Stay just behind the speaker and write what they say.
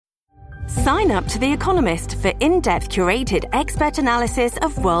Sign up to The Economist for in-depth curated expert analysis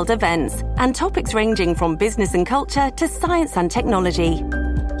of world events and topics ranging from business and culture to science and technology.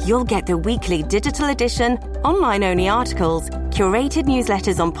 You'll get the weekly digital edition, online-only articles, curated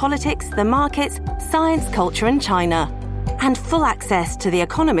newsletters on politics, the markets, science, culture and China, and full access to The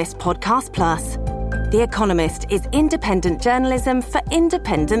Economist Podcast Plus. The Economist is independent journalism for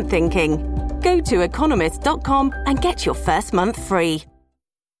independent thinking. Go to economist.com and get your first month free.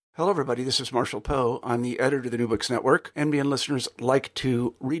 Hello, everybody. This is Marshall Poe. I'm the editor of the New Books Network. NBN listeners like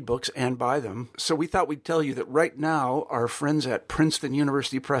to read books and buy them. So we thought we'd tell you that right now, our friends at Princeton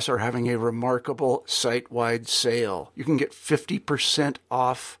University Press are having a remarkable site-wide sale. You can get 50%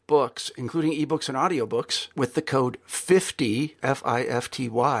 off books, including ebooks and audiobooks, with the code 50,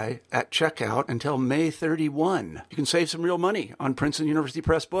 F-I-F-T-Y, at checkout until May 31. You can save some real money on Princeton University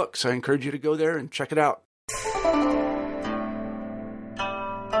Press books. I encourage you to go there and check it out.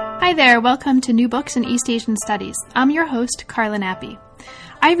 Hi there, welcome to New Books in East Asian Studies. I'm your host, Carla Nappi.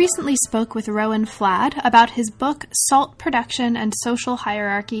 I recently spoke with Rowan Flad about his book, Salt Production and Social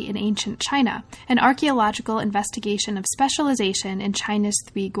Hierarchy in Ancient China, an archaeological investigation of specialization in China's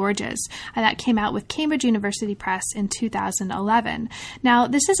Three Gorges, and that came out with Cambridge University Press in 2011. Now,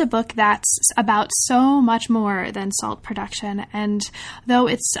 this is a book that's about so much more than salt production, and though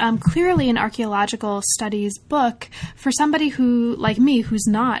it's clearly an archaeological studies book, for somebody who, like me, who's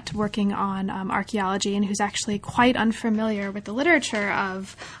not working on archaeology and who's actually quite unfamiliar with the literature of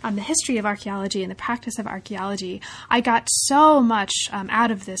the history of archaeology and the practice of archaeology, I got so much out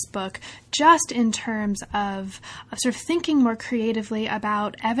of this book just in terms of sort of thinking more creatively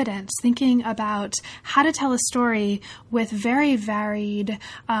about evidence, thinking about how to tell a story with very varied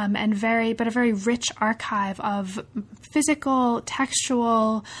but a very rich archive of physical,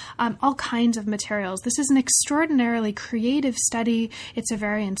 textual, all kinds of materials. This is an extraordinarily creative study. It's a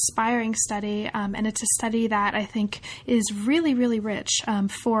very inspiring study, and it's a study that I think is really, really rich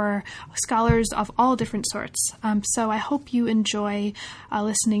for scholars of all different sorts. So I hope you enjoy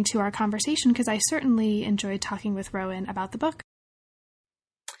listening to our conversation, because I certainly enjoyed talking with Rowan about the book.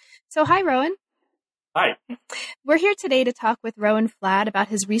 So hi, Rowan. Hi. We're here today to talk with Rowan Flad about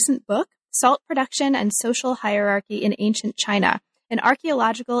his recent book, Salt Production and Social Hierarchy in Ancient China, an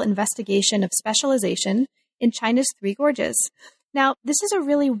archaeological investigation of specialization in China's Three Gorges. Now, this is a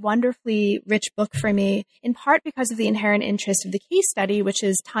really wonderfully rich book for me, in part because of the inherent interest of the case study, which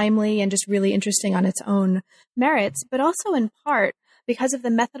is timely and just really interesting on its own merits, but also in part because of the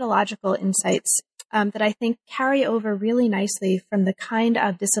methodological insights that I think carry over really nicely from the kind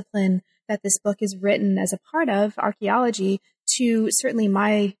of discipline that this book is written as a part of, archaeology, to certainly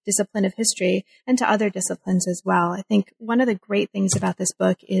my discipline of history and to other disciplines as well. I think one of the great things about this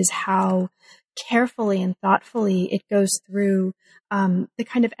book is how carefully and thoughtfully it goes through the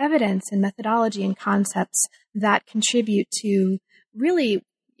kind of evidence and methodology and concepts that contribute to really,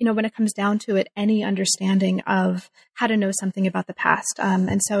 when it comes down to it, any understanding of how to know something about the past.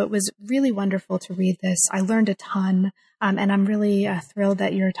 And so it was really wonderful to read this. I learned a ton, and I'm really thrilled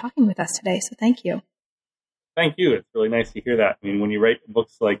that you're talking with us today. So thank you. Thank you. It's really nice to hear that. I mean, when you write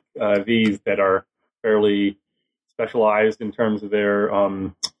books like these that are fairly specialized in terms of their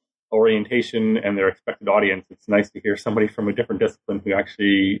orientation and their expected audience, it's nice to hear somebody from a different discipline who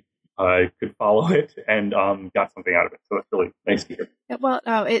actually could follow it and got something out of it. So it's really nice to hear. Yeah, well,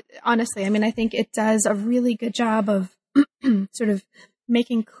 honestly, I mean, I think it does a really good job of sort of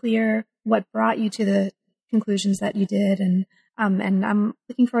making clear what brought you to the conclusions that you did, and I'm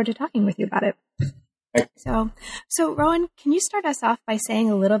looking forward to talking with you about it. So Rowan, can you start us off by saying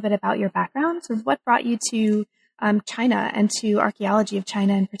a little bit about your background? Sort of what brought you to China and to archaeology of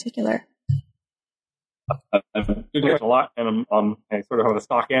China in particular? There's a lot, and I sort of have a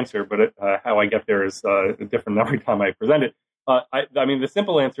stock answer, but how I get there is different every time I present it. I mean, the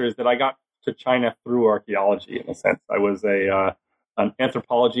simple answer is that I got to China through archaeology, in a sense. I was an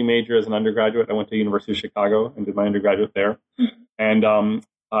anthropology major as an undergraduate. I went to the University of Chicago and did my undergraduate there. And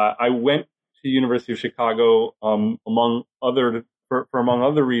I went to University of Chicago among other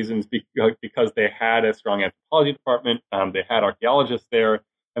reasons, because they had a strong anthropology department. They had archaeologists there.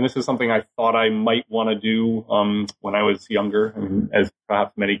 And this is something I thought I might want to do when I was younger, as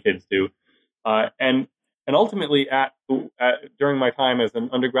perhaps many kids do. And ultimately, during my time as an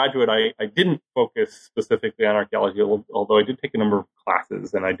undergraduate, I didn't focus specifically on archaeology, although I did take a number of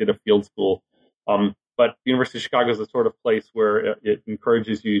classes and I did a field school. But the University of Chicago is the sort of place where it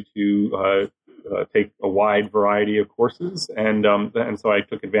encourages you to take a wide variety of courses, and so I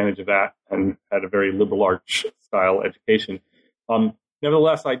took advantage of that and had a very liberal arts style education.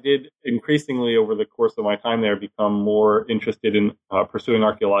 nevertheless, I did increasingly over the course of my time there become more interested in pursuing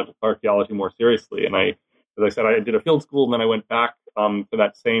archaeology more seriously. And as I said, I did a field school, and then I went back to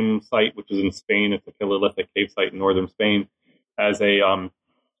that same site, which is in Spain. It's a Paleolithic cave site in northern Spain, as a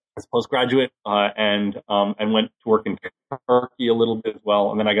postgraduate, and went to work in Turkey a little bit as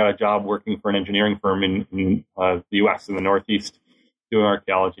well. And then I got a job working for an engineering firm in the U.S. in the Northeast doing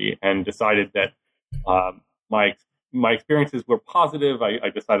archaeology, and decided that my experiences were positive. I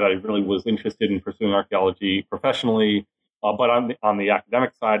decided I really was interested in pursuing archaeology professionally, but on the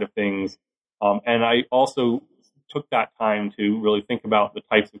academic side of things. And I also took that time to really think about the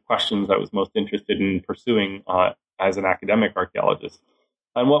types of questions I was most interested in pursuing as an academic archaeologist.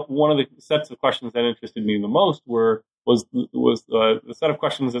 And one of the sets of questions that interested me the most was the set of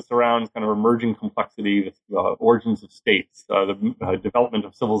questions that surrounds kind of emerging complexity, the origins of states, the development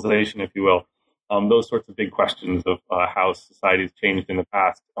of civilization, if you will. Those sorts of big questions of how societies changed in the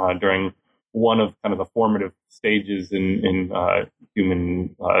past during one of kind of the formative stages in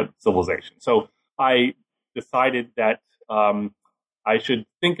human civilization. So I decided that I should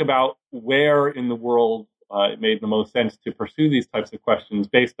think about where in the world it made the most sense to pursue these types of questions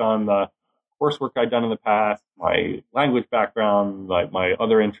based on the coursework I'd done in the past, my language background, my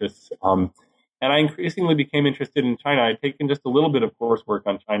other interests. And I increasingly became interested in China. I'd taken just a little bit of coursework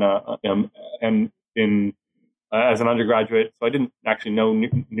on China and as an undergraduate, so I didn't actually know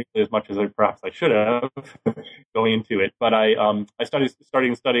nearly as much as perhaps I should have going into it. But I started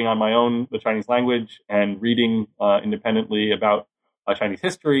studying on my own the Chinese language and reading independently about Chinese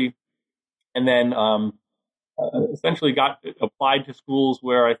history, and then essentially got applied to schools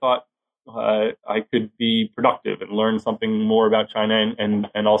where I thought I could be productive and learn something more about China,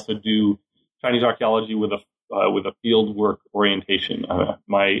 and also do Chinese archaeology with a field work orientation.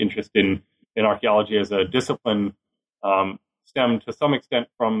 My interest in archaeology as a discipline stemmed to some extent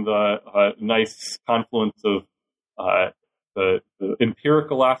from the nice confluence of the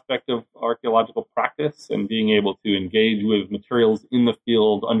empirical aspect of archaeological practice and being able to engage with materials in the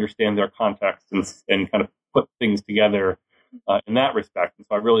field, understand their context, and kind of put things together in that respect. And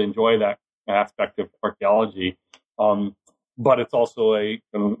so I really enjoy that aspect of archaeology. But it's also a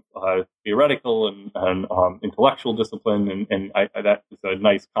theoretical and intellectual discipline, and that is a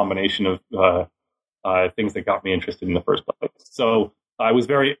nice combination of things that got me interested in the first place. So I was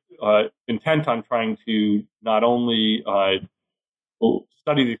very intent on trying to not only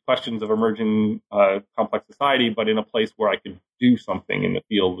study these questions of emerging complex society, but in a place where I could do something in the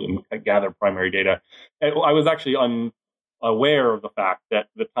field and gather primary data. I was actually unaware of the fact that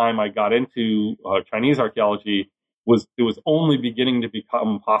the time I got into Chinese archaeology it was only beginning to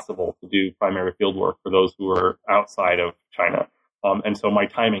become possible to do primary field work for those who were outside of China. And so my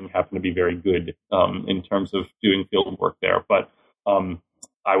timing happened to be very good in terms of doing field work there. But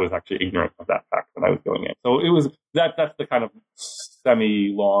I was actually ignorant of that fact when I was doing it. So it was that's the kind of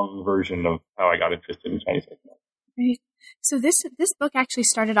semi-long version of how I got interested in Chinese archaeology. Right. So this book actually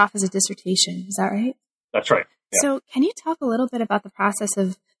started off as a dissertation. Is that right? That's right. Yeah. So can you talk a little bit about the process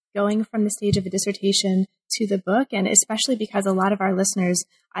of going from the stage of a dissertation to the book, and especially because a lot of our listeners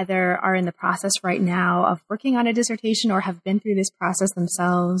either are in the process right now of working on a dissertation or have been through this process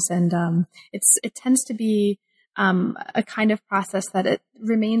themselves, and it tends to be a kind of process that it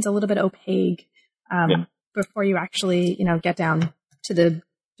remains a little bit opaque before you actually get down to the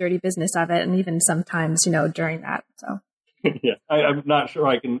dirty business of it, and even sometimes during that. So yeah, I'm not sure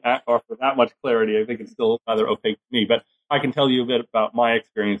I can offer that much clarity. I think it's still rather opaque to me, but I can tell you a bit about my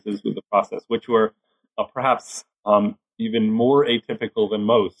experiences with the process, which were perhaps even more atypical than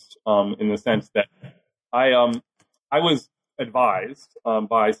most, in the sense that I was advised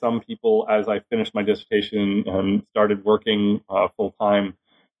by some people as I finished my dissertation and started working full time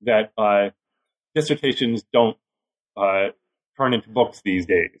that dissertations don't turn into books these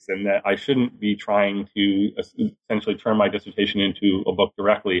days, and that I shouldn't be trying to essentially turn my dissertation into a book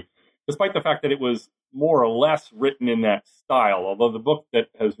directly, despite the fact that it was more or less written in that style, although the book that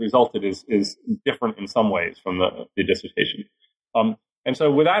has resulted is different in some ways from the dissertation. And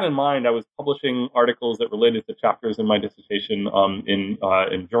so with that in mind, I was publishing articles that related to chapters in my dissertation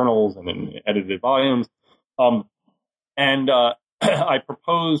in journals and in edited volumes. And I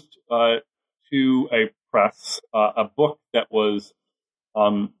proposed to a press a book that was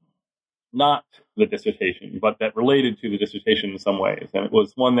not the dissertation, but that related to the dissertation in some ways. And it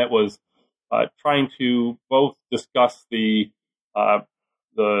was one that was trying to both discuss the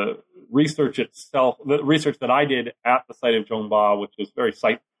research itself, the research that I did at the site of Zhongba, which was very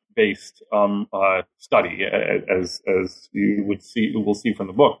site-based study, as you will see from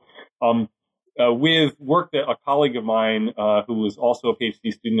the book, with work that a colleague of mine, who was also a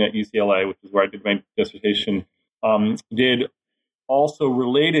PhD student at UCLA, which is where I did my dissertation, did also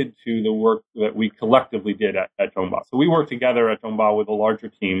related to the work that we collectively did at Tongba. So we worked together at Tongba with a larger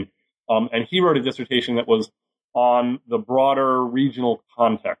team, and he wrote a dissertation that was on the broader regional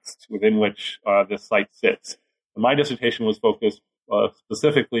context within which this site sits. And my dissertation was focused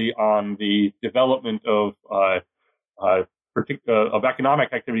specifically on the development of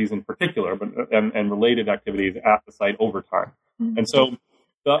economic activities in particular, and related activities at the site over time. Mm-hmm. And so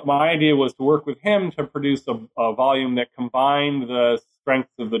my idea was to work with him to produce a volume that combined the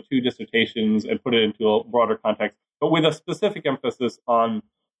strengths of the two dissertations and put it into a broader context, but with a specific emphasis on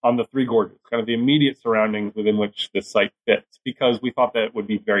the Three Gorges, kind of the immediate surroundings within which this site fits, because we thought that it would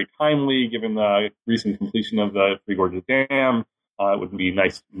be very timely given the recent completion of the Three Gorges Dam. It would be a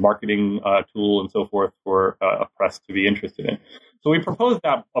nice marketing tool and so forth for a press to be interested in. So we proposed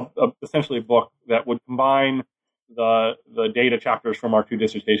that essentially a book that would combine the data chapters from our two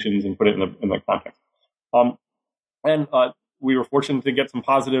dissertations and put it in the context. And we were fortunate to get some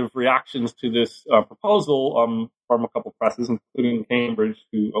positive reactions to this proposal from a couple presses, including Cambridge,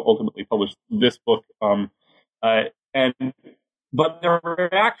 who ultimately published this book. But their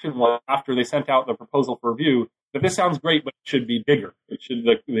reaction was, after they sent out the proposal for review, that this sounds great, but it should be bigger. It should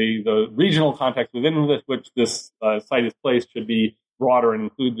the regional context within which this site is placed should be broader and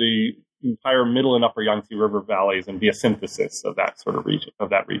include the entire middle and upper Yangtze River valleys and be a synthesis of that sort of region,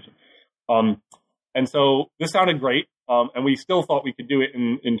 and so this sounded great, and we still thought we could do it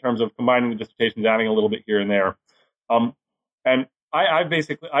in terms of combining the dissertations, adding a little bit here and there. And I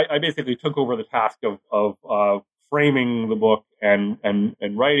basically took over the task of framing the book and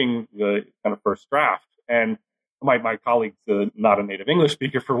writing the kind of first draft. And my colleague's not a native English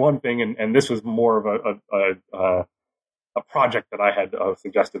speaker, for one thing, and this was more of a project that I had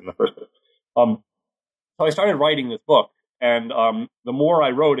suggested in the first place. So I started writing this book, and the more I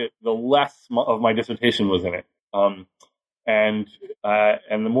wrote it, the less of my dissertation was in it. And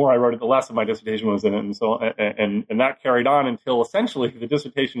the more I wrote it, the less of my dissertation was in it, and so and that carried on until essentially the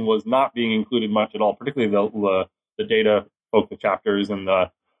dissertation was not being included much at all, particularly the data focus chapters and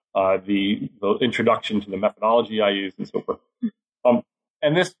the introduction to the methodology I used and so forth.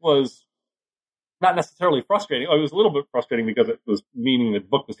 And this was not necessarily frustrating. It was a little bit frustrating because it was meaning the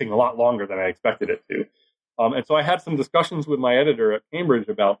book was taking a lot longer than I expected it to. And so I had some discussions with my editor at Cambridge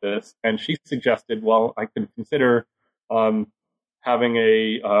about this, and she suggested, well, I could consider having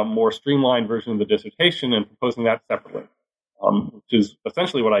a more streamlined version of the dissertation and proposing that separately, which is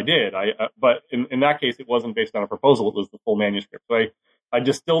essentially what I did. But in that case, it wasn't based on a proposal; it was the full manuscript. So I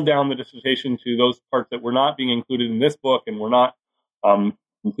distilled down the dissertation to those parts that were not being included in this book and were not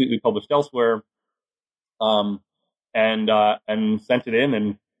completely published elsewhere, and sent it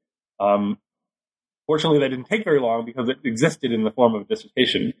in. And fortunately, that didn't take very long because it existed in the form of a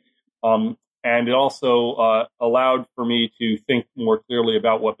dissertation. And it also allowed for me to think more clearly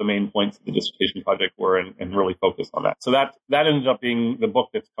about what the main points of the dissertation project were and really focus on that. So that ended up being the book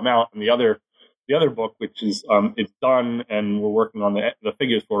that's come out. And the other book, which is it's done and we're working on the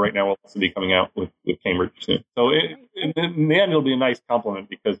figures for right now, will also be coming out with Cambridge soon. So in the end, it'll be a nice complement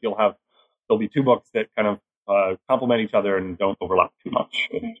because there'll be two books that kind of complement each other and don't overlap too much.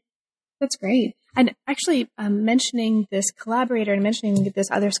 That's great. And actually, mentioning this collaborator and mentioning this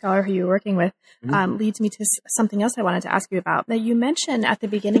other scholar who you're working with leads me to something else I wanted to ask you about. Now, you mentioned at the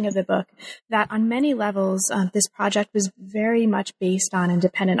beginning of the book that on many levels, this project was very much based on and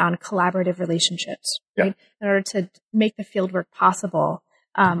dependent on collaborative relationships, right? In order to make the fieldwork possible,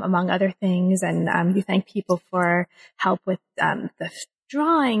 among other things. And you thank people for help with the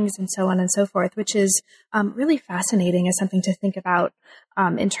drawings and so on and so forth, which is really fascinating as something to think about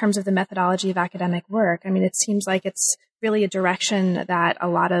in terms of the methodology of academic work. I mean, it seems like it's really a direction that a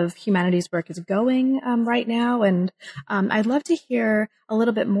lot of humanities work is going right now. And I'd love to hear a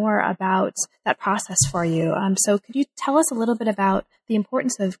little bit more about that process for you. So could you tell us a little bit about the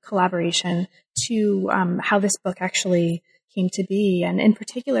importance of collaboration to how this book actually came to be? And in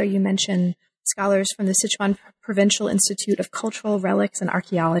particular, you mentioned scholars from the Sichuan Provincial Institute of Cultural Relics and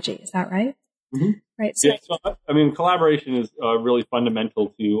Archaeology. Is that right? Mm-hmm. Right. So, I mean, collaboration is really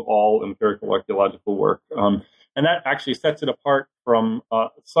fundamental to all empirical archaeological work. And that actually sets it apart from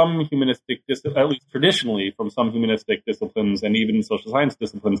some humanistic, at least traditionally, from some humanistic disciplines and even social science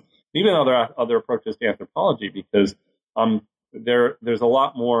disciplines, even other approaches to anthropology, because there's a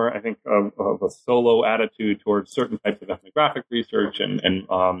lot more, I think, of a solo attitude towards certain types of ethnographic research and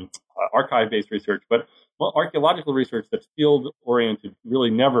archive-based research. But archaeological research that's field-oriented really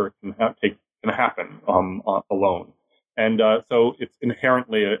never can happen alone. So it's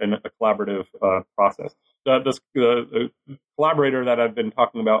inherently a collaborative process. The collaborator that I've been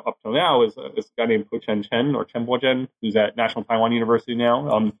talking about up till now is a guy named Po Chen Chen, or Chen Bojian, who's at National Taiwan University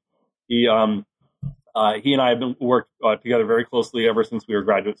now. He and I have been worked together very closely ever since we were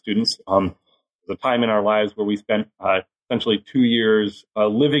graduate students. There's a time in our lives where we spent essentially 2 years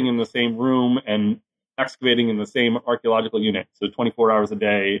living in the same room and excavating in the same archaeological unit. So 24 hours a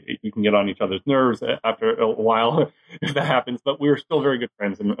day, you can get on each other's nerves after a while if that happens. But we were still very good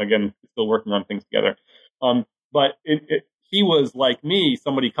friends, and again, still working on things together. But he was, like me,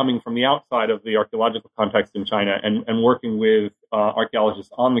 somebody coming from the outside of the archaeological context in China and working with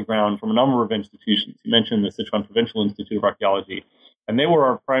archaeologists on the ground from a number of institutions. You mentioned the Sichuan Provincial Institute of Archaeology, and they were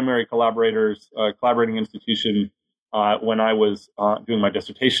our primary collaborating institution when I was doing my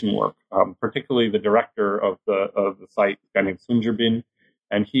dissertation work, particularly the director of the site, a guy named Sun Zhibin,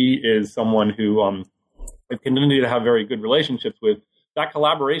 and he is someone who I've continued to have very good relationships with. That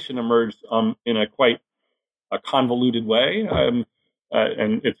collaboration emerged in a quite convoluted way, and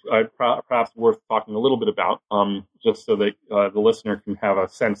it's perhaps worth talking a little bit about, just so that the listener can have a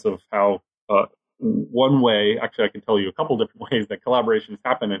sense of how one way, actually I can tell you a couple different ways that collaborations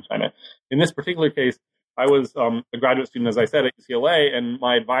happen in China. In this particular case, I was a graduate student, as I said, at UCLA, and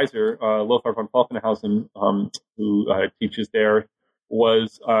my advisor, Lothar von Falkenhausen, who teaches there,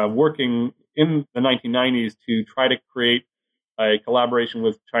 was working in the 1990s to try to create a collaboration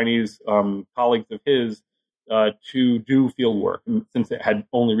with Chinese colleagues of his to do field work, since it had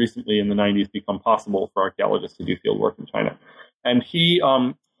only recently in the 90s become possible for archaeologists to do field work in China. And he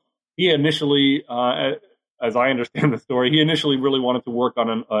initially, as I understand the story, he initially really wanted to work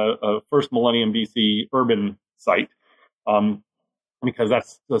on a first millennium BC urban site, because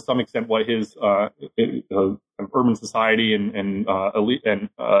that's to some extent what his urban society and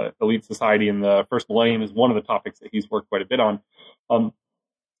elite society in the first millennium is one of the topics that he's worked quite a bit on.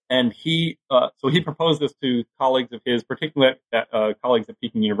 And so he proposed this to colleagues of his, particularly colleagues at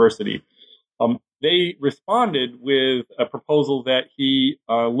Peking University. They responded with a proposal that he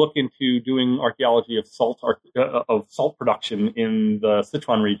look into doing archaeology of salt production in the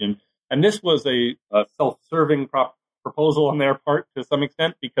Sichuan region. And this was a self-serving proposal on their part to some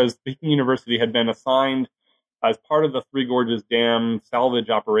extent, because Peking University had been assigned as part of the Three Gorges Dam salvage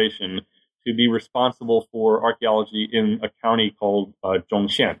operation to be responsible for archaeology in a county called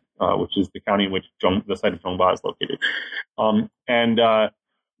Zhongxian, which is the county in which the site of Zhongba is located.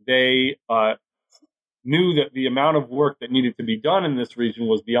 They knew that the amount of work that needed to be done in this region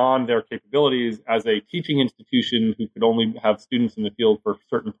was beyond their capabilities as a teaching institution who could only have students in the field for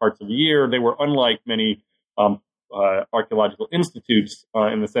certain parts of the year. They were unlike many archaeological institutes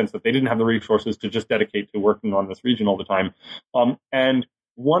in the sense that they didn't have the resources to just dedicate to working on this region all the time. And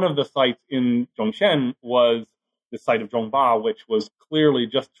one of the sites in Zhongxian was the site of Zhongba, which was clearly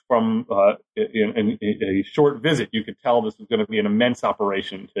just from in a short visit, you could tell this was going to be an immense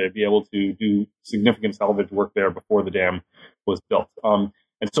operation to be able to do significant salvage work there before the dam was built. And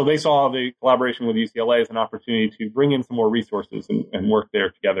so they saw the collaboration with UCLA as an opportunity to bring in some more resources and work there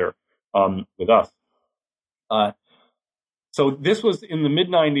together with us. So this was in the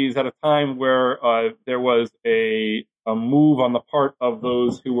mid-90s at a time where there was a move on the part of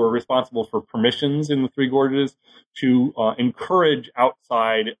those who were responsible for permissions in the Three Gorges to encourage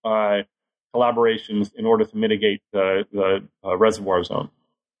outside collaborations in order to mitigate the reservoir zone.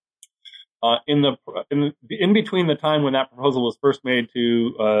 In between the time when that proposal was first made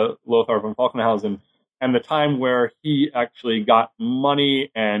to Lothar von Falkenhausen and the time where he actually got money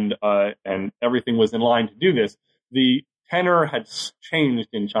and everything was in line to do this, the tenor had changed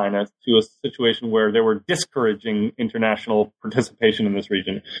in China to a situation where they were discouraging international participation in this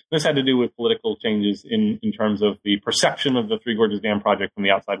region. This had to do with political changes in terms of the perception of the Three Gorges Dam project from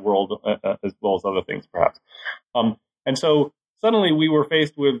the outside world, as well as other things, perhaps. And so suddenly we were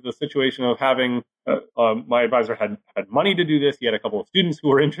faced with the situation of having, my advisor had money to do this. He had a couple of students who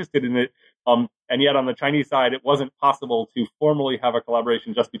were interested in it. And yet on the Chinese side, it wasn't possible to formally have a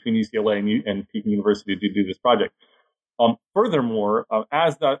collaboration just between UCLA and Peking University to do this project. Furthermore,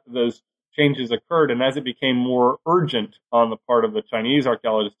 as those changes occurred and as it became more urgent on the part of the Chinese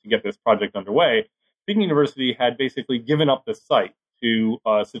archaeologists to get this project underway, Peking University had basically given up the site to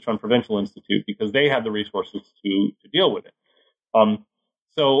Sichuan Provincial Institute because they had the resources to deal with it.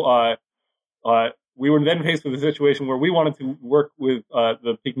 So we were then faced with a situation where we wanted to work with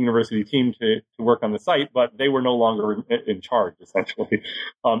the Peking University team to work on the site, but they were no longer in charge, essentially.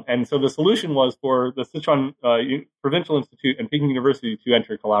 And so the solution was for the Sichuan Provincial Institute and Peking University to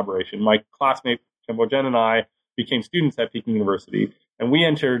enter collaboration. My classmate, Chen Bojian, and I became students at Peking University, and we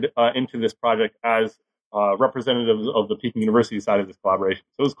entered into this project as representatives of the Peking University side of this collaboration.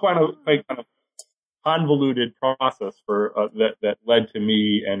 So it was quite kind of convoluted process for that led to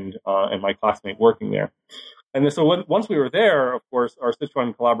me and my classmate working there. And so once we were there, of course, our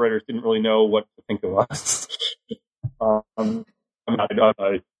Sichuan collaborators didn't really know what to think of us.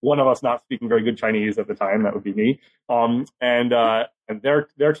 One of us not speaking very good Chinese at the time, that would be me. And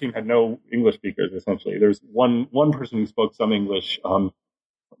their team had no English speakers, essentially. There's one person who spoke some English,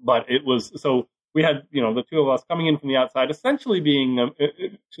 but it was, so we had, the two of us coming in from the outside, essentially being,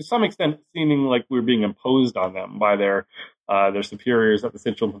 to some extent, seeming like we were being imposed on them by their superiors at the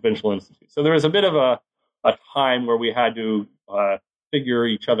Sichuan Provincial Institute. So there was a bit of a time where we had to figure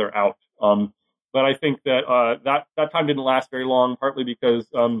each other out. But I think that that time didn't last very long, partly because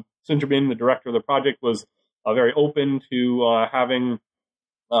Sun Zhibin, the director of the project, was very open to having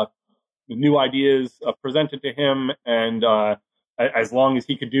new ideas presented to him, and as long as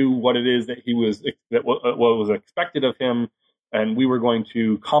he could do what it is that what was expected of him, and we were going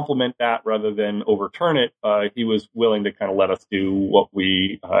to complement that rather than overturn it, he was willing to kind of let us do what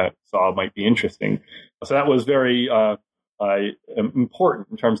we saw might be interesting. So that was very important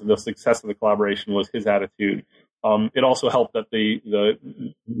in terms of the success of the collaboration, was his attitude. It also helped that the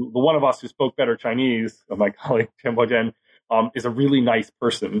one of us who spoke better Chinese, my colleague Chen Bojian, is a really nice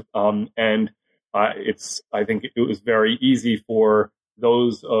person, and I think it was very easy for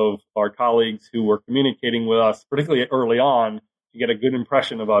those of our colleagues who were communicating with us, particularly early on, to get a good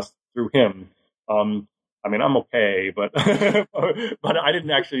impression of us through him. I mean, I'm okay, but but I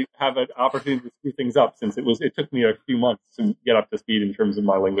didn't actually have an opportunity to screw things up, since it took me a few months to get up to speed in terms of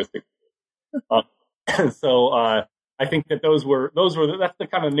my linguistics. So I think that that's the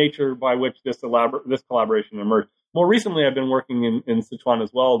kind of nature by which this collaboration emerged. More recently, I've been working in Sichuan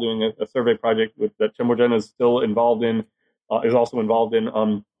as well, doing a survey project that Chen Bojian is still involved in,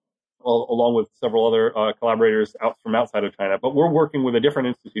 along with several other collaborators from outside of China. But we're working with a different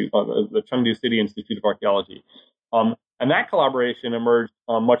institute, the Chengdu City Institute of Archaeology. And that collaboration emerged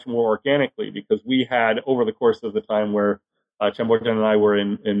much more organically, because we had, over the course of the time where Chen Bojian and I were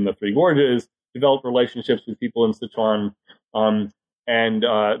in the Three Gorges, developed relationships with people in Sichuan. And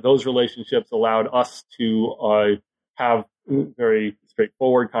those relationships allowed us to have very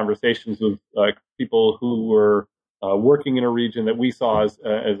straightforward conversations with people who were working in a region that we saw as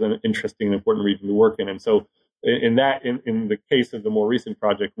an interesting and important region to work in. And so in the case of the more recent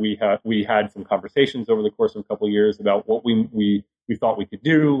project, we had some conversations over the course of a couple of years about what we thought we could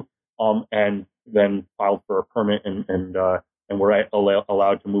do, and then filed for a permit and were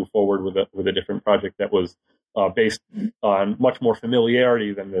allowed to move forward with a different project that was based on much more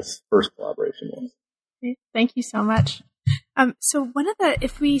familiarity than this first collaboration was. Great. Thank you so much. So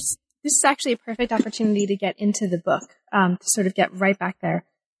this is actually a perfect opportunity to get into the book, to sort of get right back there.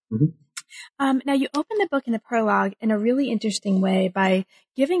 Mm-hmm. Now, you open the book in the prologue in a really interesting way by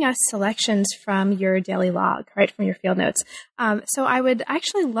giving us selections from your daily log, right, from your field notes. So I would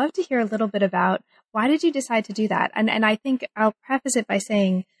actually love to hear a little bit about, why did you decide to do that? And I think I'll preface it by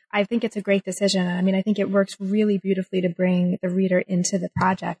saying, I think it's a great decision. I mean, I think it works really beautifully to bring the reader into the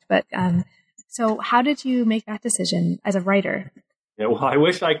project. But so how did you make that decision as a writer? Yeah, well, I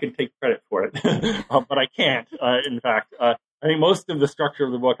wish I could take credit for it, but I can't. In fact, I think most of the structure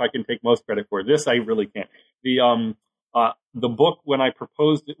of the book I can take most credit for. This I really can't. The book, when I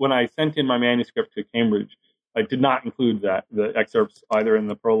sent in my manuscript to Cambridge, I did not include the excerpts either in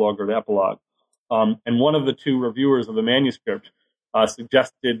the prologue or the epilogue. And one of the two reviewers of the manuscript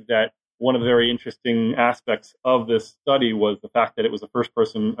suggested that one of the very interesting aspects of this study was the fact that it was a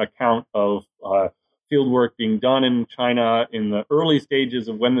first-person account of fieldwork being done in China in the early stages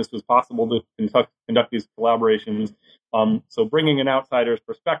of when this was possible to conduct these collaborations. So bringing an outsider's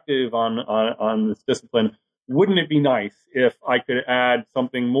perspective on this discipline, wouldn't it be nice if I could add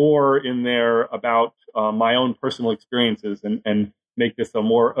something more in there about my own personal experiences and make this a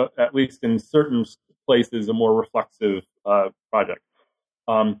more, at least in certain places, a more reflexive project.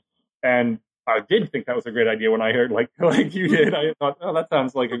 And I did think that was a great idea when I heard like you did. I thought, oh, that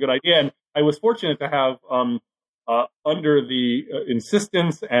sounds like a good idea. And I was fortunate to have, under the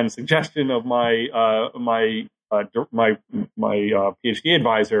insistence and suggestion of my PhD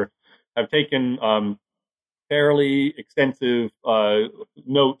advisor, have taken fairly extensive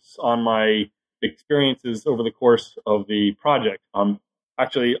notes on my experiences over the course of the project.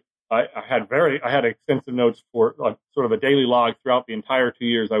 Actually, I had extensive notes for sort of a daily log throughout the entire 2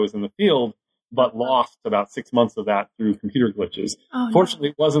 years I was in the field, but lost about 6 months of that through computer glitches. Oh, fortunately,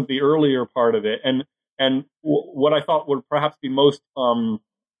 it wasn't the earlier part of it. And what I thought would perhaps be most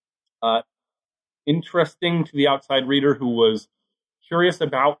interesting to the outside reader who was curious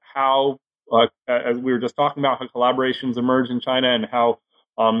about how as we were just talking about, how collaborations emerge in China and how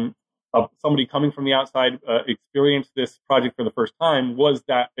somebody coming from the outside experienced this project for the first time was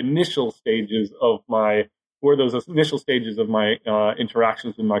those initial stages of my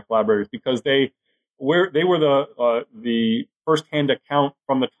interactions with my collaborators, because they were the firsthand account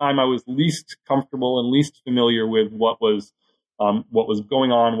from the time I was least comfortable and least familiar with what was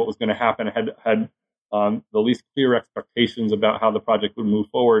going on, what was going to happen, had the least clear expectations about how the project would move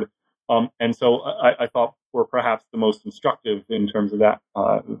forward. And so I thought were perhaps the most instructive in terms of that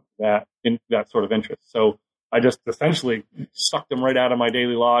sort of interest. So I just essentially sucked them right out of my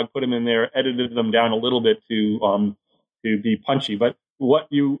daily log, put them in there, edited them down a little bit to be punchy. But what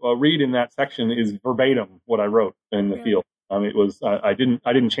you read in that section is verbatim what I wrote in the field. It was I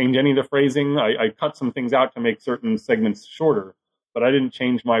didn't change any of the phrasing. I cut some things out to make certain segments shorter, but I didn't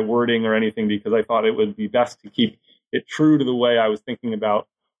change my wording or anything because I thought it would be best to keep it true to the way I was thinking about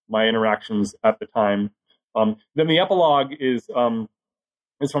my interactions at the time. Then the epilogue is from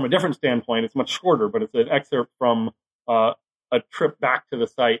a different standpoint. It's much shorter, but it's an excerpt from a trip back to the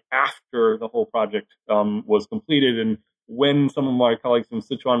site after the whole project was completed, and when some of my colleagues from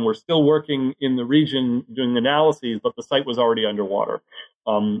Sichuan were still working in the region doing analyses, but the site was already underwater.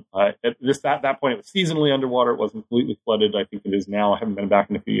 At that point, it was seasonally underwater. It wasn't completely flooded. I think it is now. I haven't been back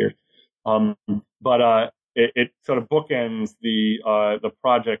in a few years. But it sort of bookends the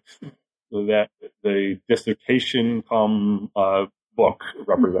project that the dissertation book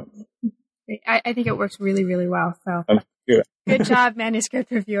represents. I think it works really, really well. So good job,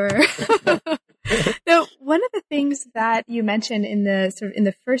 manuscript reviewer. So one of the things that you mentioned in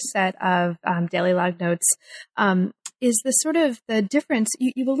the first set of daily log notes is the difference.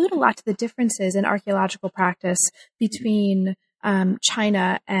 You allude a lot to the differences in archaeological practice between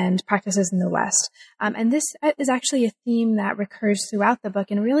China and practices in the West. And this is actually a theme that recurs throughout the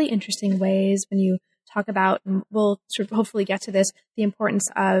book in really interesting ways when you talk about, and we'll sort of hopefully get to this, the importance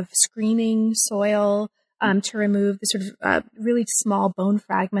of screening soil to remove the sort of really small bone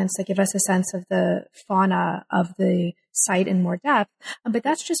fragments that give us a sense of the fauna of the site in more depth. But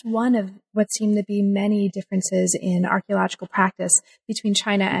that's just one of what seem to be many differences in archaeological practice between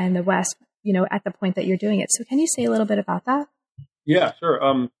China and the West, at the point that you're doing it. So can you say a little bit about that? Yeah, sure.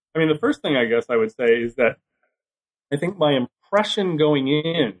 The first thing I guess I would say is that I think my impression going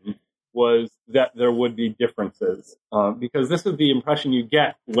in was that there would be differences, because this is the impression you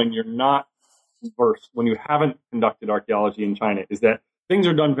get when you're not versed, when you haven't conducted archaeology in China, is that things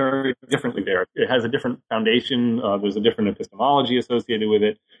are done very differently there. It has a different foundation. There's a different epistemology associated with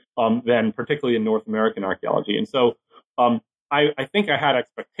it than particularly in North American archaeology. And so I think I had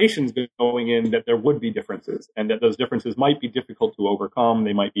expectations going in that there would be differences and that those differences might be difficult to overcome.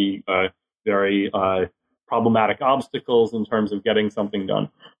 They might be very problematic obstacles in terms of getting something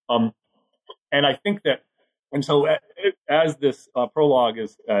done. And I think that, and so as this prologue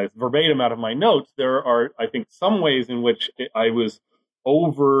is verbatim out of my notes, there are, I think, some ways in which I was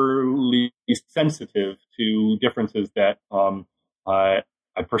overly sensitive to differences that I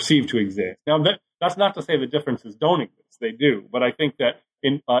perceive to exist. Now, that's not to say the differences don't exist. They do. But I think that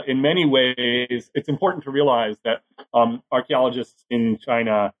in many ways, it's important to realize that archaeologists in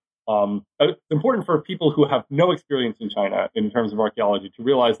China, it's important for people who have no experience in China in terms of archaeology to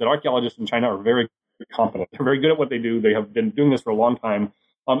realize that archaeologists in China are very competent. They're very good at what they do. They have been doing this for a long time.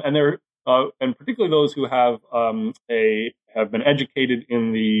 And they're and particularly those who have been educated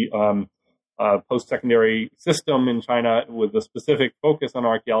in the post-secondary system in China with a specific focus on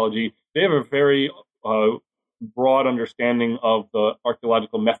archaeology. They have a very broad understanding of the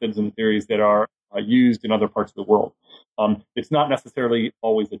archaeological methods and theories that are used in other parts of the world. It's not necessarily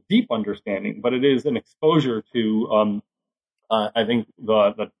always a deep understanding, but it is an exposure to, I think,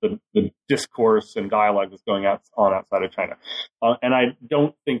 the discourse and dialogue that's going on outside of China. And I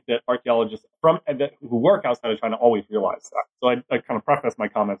don't think that archaeologists who work outside of China always realize that. So I kind of preface my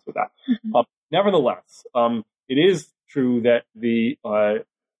comments with that. Mm-hmm. Nevertheless, it is true that the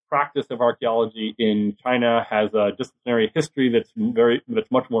practice of archaeology in China has a disciplinary history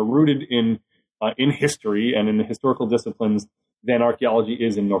that's much more rooted in history and in the historical disciplines than archaeology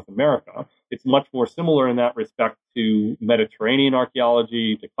is in North America. It's much more similar in that respect to Mediterranean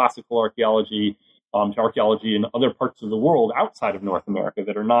archaeology, to classical archaeology, to archaeology in other parts of the world outside of North America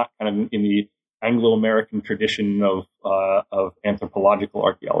that are not kind of in the Anglo-American tradition of anthropological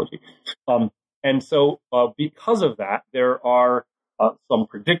archaeology. And so because of that, there are some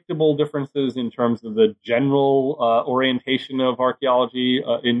predictable differences in terms of the general orientation of archaeology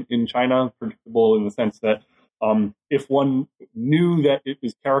in China, predictable in the sense that if one knew that it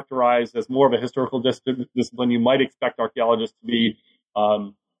was characterized as more of a historical discipline, you might expect archaeologists to be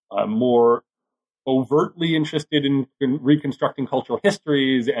more overtly interested in reconstructing cultural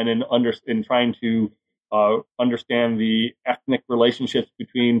histories and in trying to understand the ethnic relationships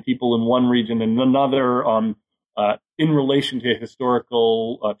between people in one region and another, in relation to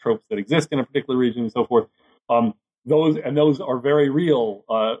historical tropes that exist in a particular region and so forth. Those are very real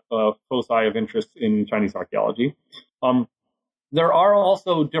foci of interest in Chinese archaeology. There are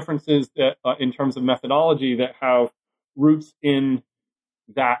also differences that, in terms of methodology, that have roots in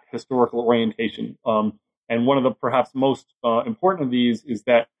that historical orientation. And one of the perhaps most important of these is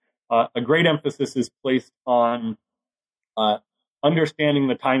that a great emphasis is placed on understanding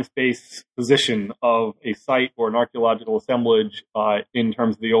the time-space position of a site or an archaeological assemblage in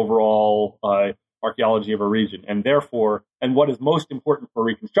terms of the overall archaeology of a region. And therefore, and what is most important for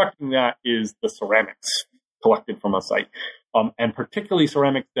reconstructing that is the ceramics collected from a site. And particularly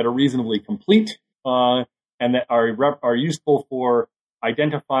ceramics that are reasonably complete and that are useful for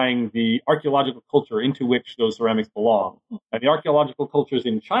identifying the archaeological culture into which those ceramics belong. And the archaeological cultures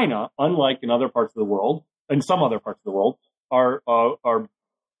in China, unlike in other parts of the world, in some other parts of the world, are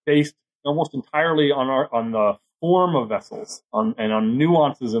based almost entirely on the form of vessels and on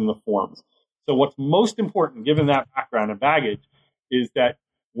nuances in the forms. So what's most important, given that background and baggage, is that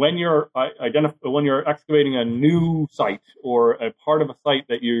when you're excavating a new site or a part of a site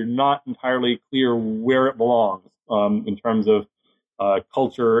that you're not entirely clear where it belongs in terms of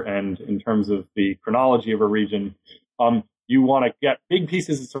culture and in terms of the chronology of a region, you want to get big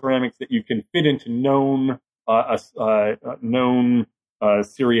pieces of ceramics that you can fit into known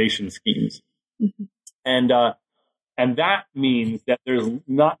seriation schemes. Mm-hmm. And that means that there's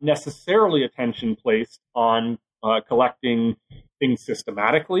not necessarily attention placed on collecting things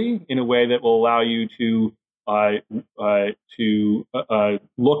systematically in a way that will allow you to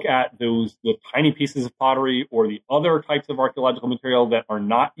look at the tiny pieces of pottery or the other types of archaeological material that are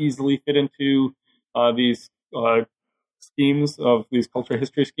not easily fit into these schemes of these cultural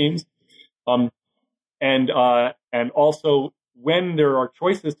history schemes. And also, when there are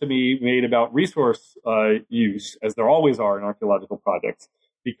choices to be made about resource use, as there always are in archaeological projects,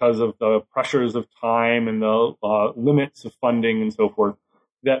 because of the pressures of time and the limits of funding and so forth,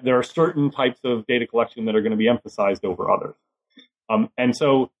 that there are certain types of data collection that are going to be emphasized over others. And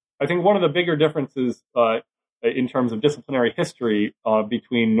so I think one of the bigger differences in terms of disciplinary history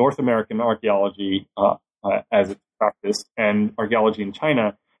between North American archaeology as it's practiced and archaeology in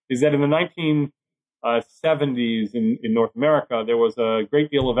China is that in the 1970s in North America, there was a great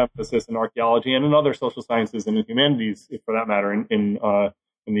deal of emphasis in archaeology and in other social sciences and in humanities, for that matter, in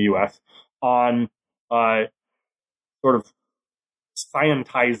the U.S. on sort of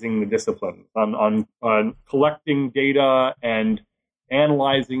scientizing the discipline, on collecting data and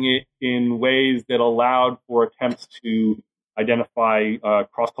analyzing it in ways that allowed for attempts to identify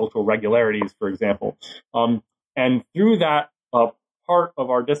cross-cultural regularities, for example. And through that part of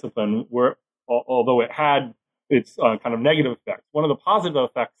our discipline, where although it had its kind of negative effects, one of the positive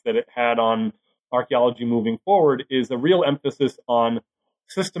effects that it had on archaeology moving forward is a real emphasis on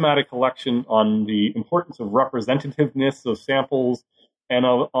systematic collection, on the importance of representativeness of samples, and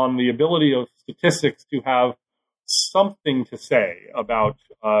on the ability of statistics to have something to say about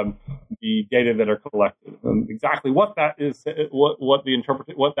the data that are collected. And exactly what that is, what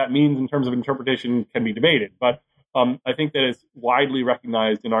that means in terms of interpretation can be debated. But I think that it's widely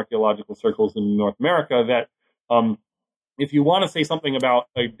recognized in archaeological circles in North America that if you want to say something about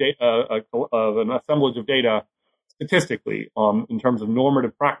an assemblage of data statistically, in terms of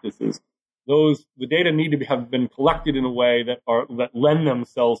normative practices, the data need to have been collected in a way that lend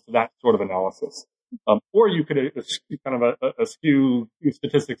themselves to that sort of analysis. Or you could kind of eschew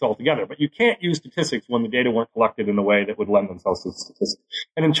statistics altogether, but you can't use statistics when the data weren't collected in a way that would lend themselves to statistics.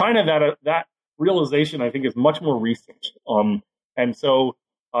 And in China, that realization, I think, is much more recent. And so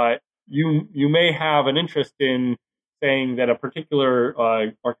you may have an interest in saying that a particular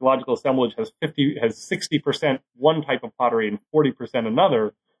archaeological assemblage has 60% one type of pottery and 40%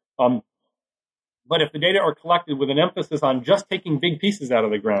 another. But if the data are collected with an emphasis on just taking big pieces out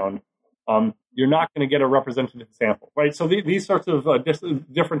of the ground, you're not going to get a representative sample, right? So these sorts of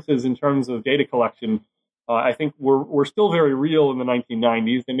differences in terms of data collection, I think were still very real in the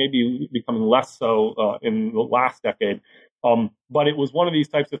 1990s. They may be becoming less so in the last decade. But it was one of these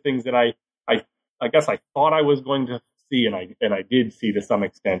types of things that I guess I thought I was going to see, and I did see to some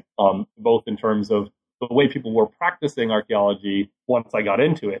extent, both in terms of the way people were practicing archaeology once I got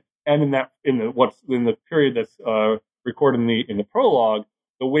into it, and in the period that's recorded in the prologue,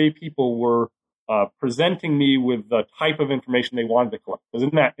 the way people were presenting me with the type of information they wanted to collect. Because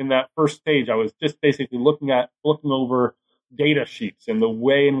in that first stage, I was just basically looking over data sheets and the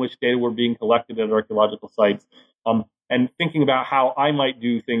way in which data were being collected at archaeological sites, and thinking about how I might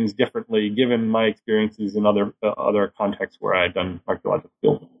do things differently given my experiences in other contexts where I had done archaeological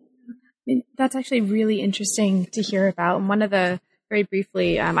field. That's actually really interesting to hear about. And one of the, very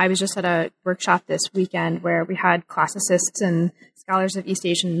briefly, I was just at a workshop this weekend where we had classicists and scholars of East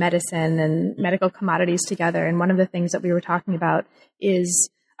Asian medicine and medical commodities together. And one of the things that we were talking about is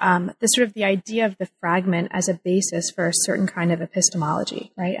the idea of the fragment as a basis for a certain kind of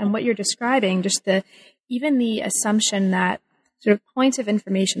epistemology, right? And what you're describing, just even the assumption that sort of points of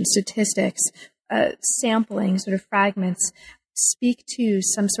information, statistics, sampling, sort of fragments speak to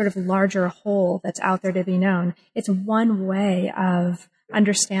some sort of larger whole that's out there to be known. It's one way of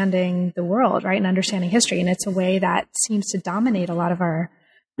understanding the world, right? And understanding history. And it's a way that seems to dominate a lot of our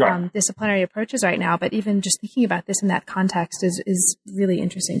disciplinary approaches right now. But even just thinking about this in that context is really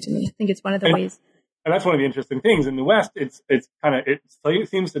interesting to me. I think it's one of the ways. And that's one of the interesting things in the West. It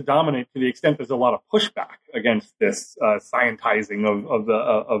seems to dominate to the extent there's a lot of pushback against this scientizing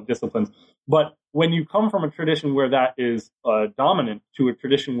of disciplines. But when you come from a tradition where that is dominant to a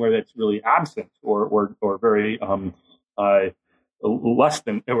tradition where that's really absent or very less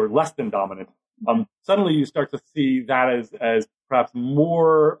than dominant, suddenly you start to see that as perhaps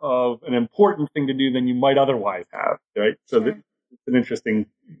more of an important thing to do than you might otherwise have. Right. So it's an interesting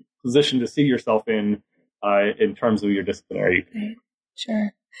position to see yourself in terms of your disciplinary. Right.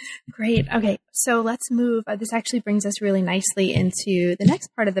 Sure. Great. Okay. So let's move. This actually brings us really nicely into the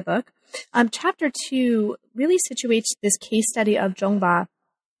next part of the book. Chapter 2 really situates this case study of Zhongba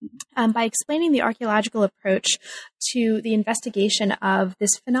by explaining the archaeological approach to the investigation of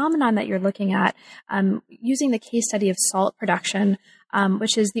this phenomenon that you're looking at, using the case study of salt production,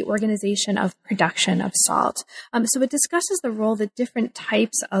 which is the organization of production of salt. So it discusses the role that different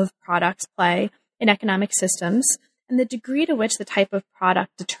types of products play in economic systems and the degree to which the type of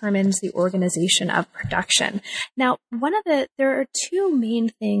product determines the organization of production. Now, there are two main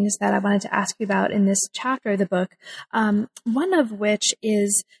things that I wanted to ask you about in this chapter of the book, one of which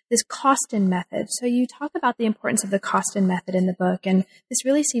is this Costin method. So you talk about the importance of the Costin method in the book, and this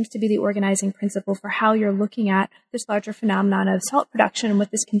really seems to be the organizing principle for how you're looking at this larger phenomenon of salt production and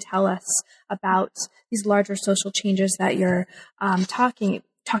what this can tell us about these larger social changes that you're talking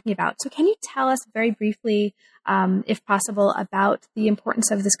about. So can you tell us very briefly, if possible, about the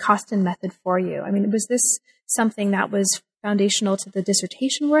importance of this Costin method for you? I mean, was this something that was foundational to the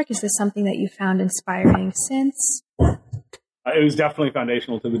dissertation work? Is this something that you found inspiring since? It was definitely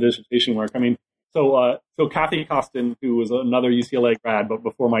foundational to the dissertation work. I mean, so Kathy Costin, who was another UCLA grad, but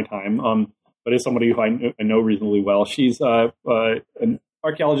before my time, but is somebody who I know reasonably well. She's an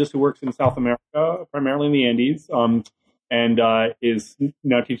archaeologist who works in South America, primarily in the Andes, and is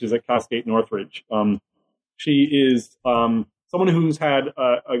now teaches at Cal State Northridge. She is someone who's had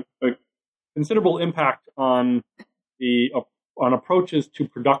a considerable impact on approaches to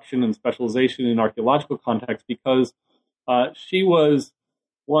production and specialization in archaeological context, because she was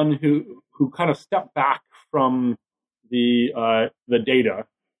one who kind of stepped back from the data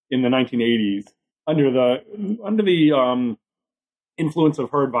in the 1980s under the influence of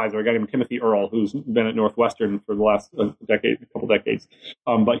her advisor, a guy named Timothy Earle, who's been at Northwestern for the last couple decades,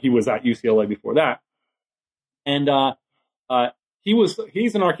 but he was at UCLA before that. And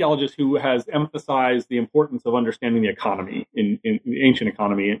he's an archaeologist who has emphasized the importance of understanding the economy in the ancient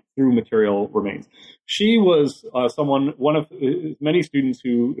economy through material remains. She was one of many students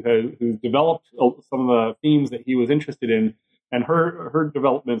who developed some of the themes that he was interested in, and her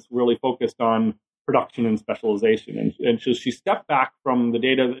developments really focused on production and specialization. And so she stepped back from the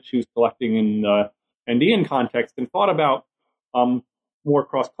data that she was collecting in the Andean context and thought about more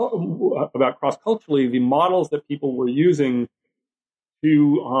cross-culturally the models that people were using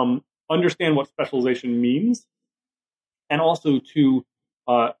to understand what specialization means, and also to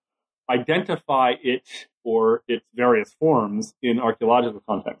identify it or its various forms in archaeological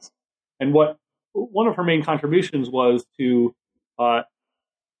context. And one of her main contributions was to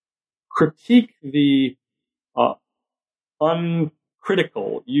critique the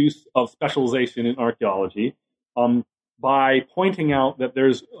uncritical use of specialization in archaeology by pointing out that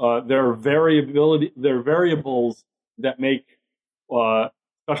there are variables that make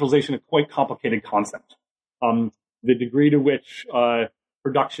specialization a quite complicated concept. The degree to which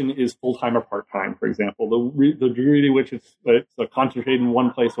production is full-time or part-time, for example, the degree to which it's concentrated in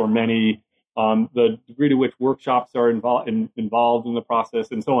one place or many, the degree to which workshops are involved in the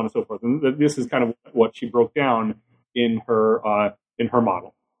process, and so on and so forth. And this is kind of what she broke down in her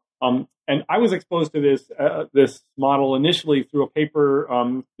model. And I was exposed to this model initially through a paper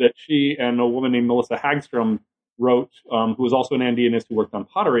that she and a woman named Melissa Hagstrom wrote, who was also an Andeanist who worked on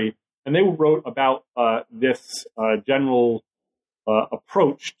pottery, and they wrote about this general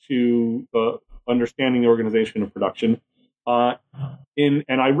approach to understanding the organization of production. I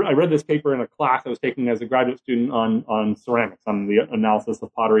read this paper in a class I was taking as a graduate student on ceramics, on the analysis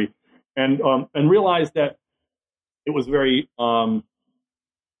of pottery, and realized that it was a very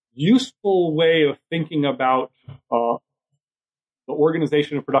useful way of thinking about the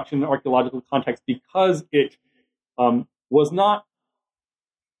organization of production in the archaeological context, because it was not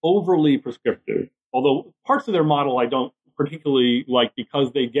overly prescriptive. Although parts of their model I don't particularly like,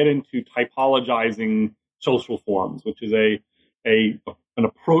 because they get into typologizing social forms, which is an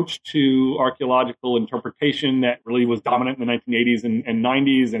approach to archaeological interpretation that really was dominant in the 1980s and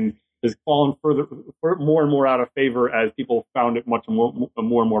 90s, and has fallen more and more out of favor as people found it much more and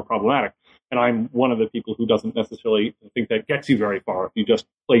more problematic. And I'm one of the people who doesn't necessarily think that gets you very far if you just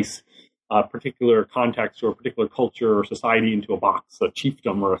place a particular context or a particular culture or society into a box, a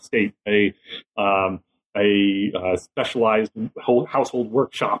chiefdom or a state, a specialized household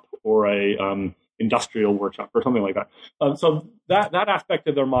workshop or a industrial workshop or something like that. So that aspect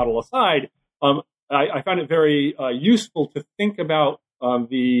of their model aside, I find it very useful to think about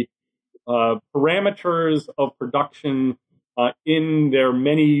the parameters of production in their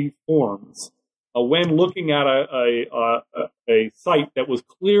many forms when looking at a site that was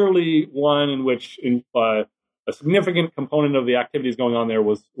clearly one in which a significant component of the activities going on there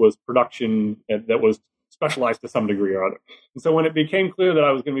was production that was specialized to some degree or other. And so when it became clear that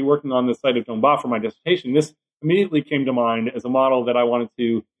I was going to be working on the site of Dongbao for my dissertation, this immediately came to mind as a model that I wanted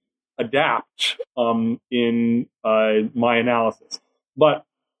to adapt in my analysis. But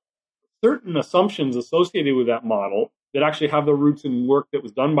certain assumptions associated with that model that actually have their roots in work that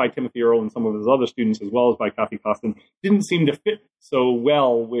was done by Timothy Earle and some of his other students, as well as by Kathy Costin, didn't seem to fit so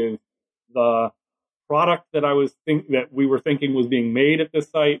well with the product that we were thinking was being made at this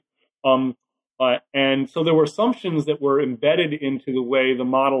site. And so there were assumptions that were embedded into the way the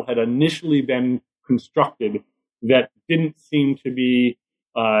model had initially been constructed that didn't seem to be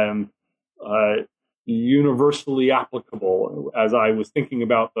universally applicable as I was thinking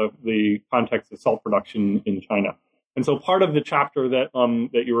about the context of salt production in China. And so part of the chapter that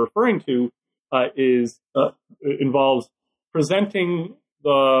you're referring to involves presenting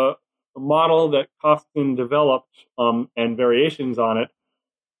the model that Costin developed and variations on it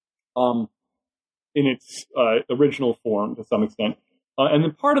in its original form to some extent. And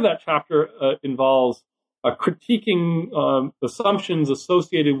then part of that chapter involves critiquing assumptions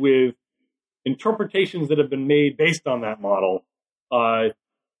associated with interpretations that have been made based on that model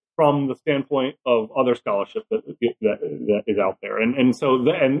from the standpoint of other scholarship that is out there. And so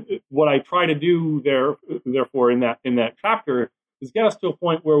what I try to do therefore in that chapter is get us to a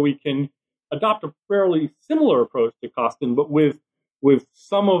point where we can adopt a fairly similar approach to Costin, but with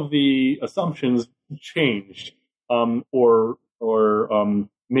some of the assumptions changed or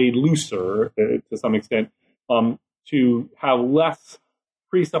made looser to some extent to have less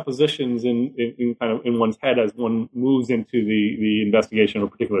presuppositions in one's head as one moves into the investigation of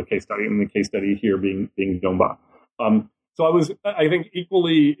a particular case study, and the case study here being Dongbao. So I was, I think,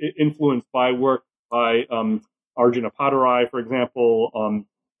 equally influenced by work by Arjuna Padarai, for example,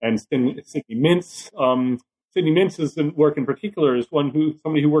 and Sidney Mintz. Sidney Mintz's work in particular is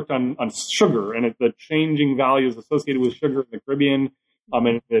somebody who worked on sugar and the changing values associated with sugar in the Caribbean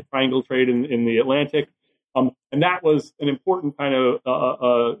and the triangle trade in the Atlantic. And that was an important kind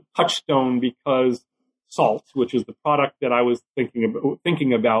of touchstone because salt, which is the product that I was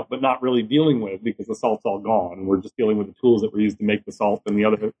thinking about, but not really dealing with because the salt's all gone. We're just dealing with the tools that were used to make the salt and the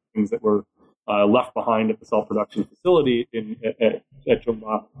other things that were left behind at the salt production facility at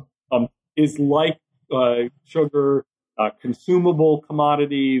Dongbao, is like sugar, consumable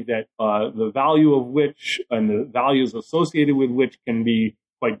commodity that the value of which and the values associated with which can be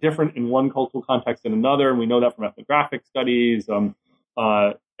quite different in one cultural context than another, and we know that from ethnographic studies. And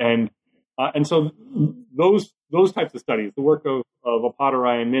so those types of studies, the work of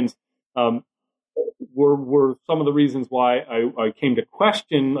Padarai and Mintz, were some of the reasons why I came to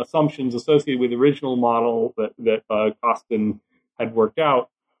question assumptions associated with the original model that Costin had worked out.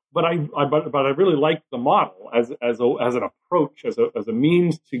 But I really liked the model as an approach, as a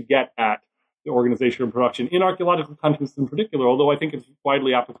means to get at the organization of production in archaeological contexts in particular, although I think it's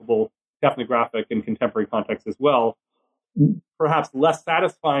widely applicable to ethnographic and contemporary contexts as well. Perhaps less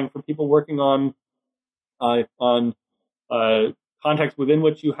satisfying for people working on contexts within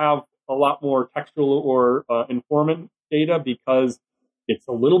which you have a lot more textual or informant data because it's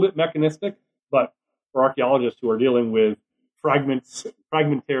a little bit mechanistic. But for archaeologists who are dealing with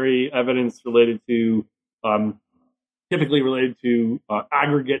fragmentary evidence related to typically related to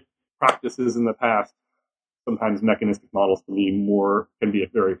aggregate practices in the past. Sometimes mechanistic models can be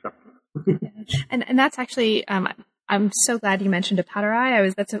very effective. And that's actually, I'm so glad you mentioned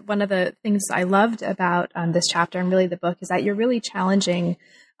Apatow. That's one of the things I loved about this chapter and really the book, is that you're really challenging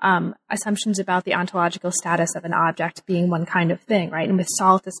assumptions about the ontological status of an object being one kind of thing, right? And with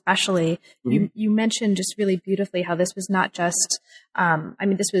salt especially, you mentioned just really beautifully how this was not just,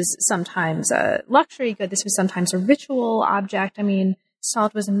 this was sometimes a luxury good, this was sometimes a ritual object.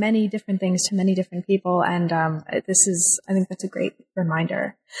 Salt was many different things to many different people, and I think that's a great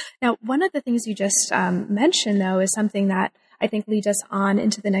reminder. Now, one of the things you just mentioned, though, is something that I think leads us on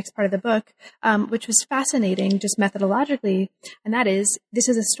into the next part of the book, which was fascinating just methodologically, and that is, this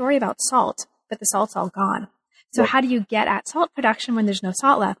is a story about salt, but the salt's all gone. So how do you get at salt production when there's no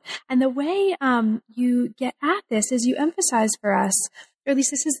salt left? And the way you get at this is you emphasize for us, or at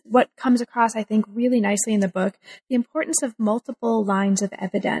least this is what comes across, I think, really nicely in the book, the importance of multiple lines of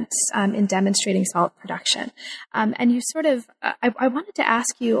evidence in demonstrating salt production. And you sort of, I wanted to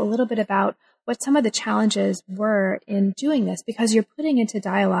ask you a little bit about what some of the challenges were in doing this, because you're putting into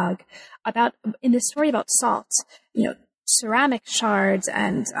dialogue about, in this story about salt, ceramic shards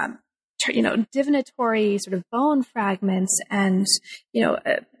and, divinatory sort of bone fragments and,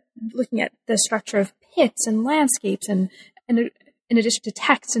 looking at the structure of pits and landscapes and in addition to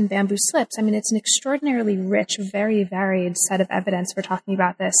text and bamboo slips. It's an extraordinarily rich, very varied set of evidence for talking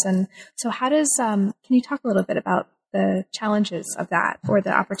about this. And so how does, can you talk a little bit about the challenges of that, or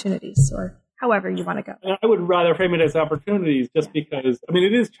the opportunities, or however you want to go? I would rather frame it as opportunities, just because,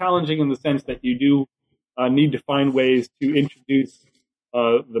 it is challenging in the sense that you do need to find ways to introduce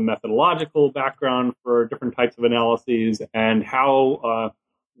the methodological background for different types of analyses, and how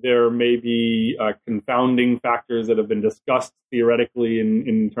there may be confounding factors that have been discussed theoretically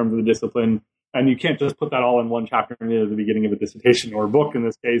in terms of the discipline. And you can't just put that all in one chapter near the beginning of a dissertation or a book in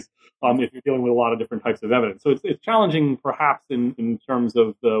this case, if you're dealing with a lot of different types of evidence. So it's challenging perhaps in terms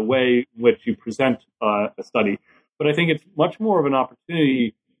of the way in which you present a study. But I think it's much more of an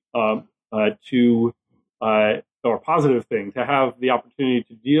opportunity or positive thing, to have the opportunity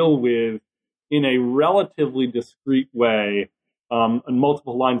to deal with, in a relatively discrete way, and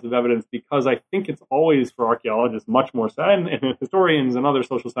multiple lines of evidence, because I think it's always, for archaeologists, much more, and historians and other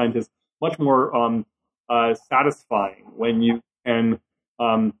social scientists, much more satisfying when you can,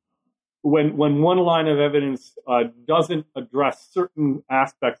 when one line of evidence doesn't address certain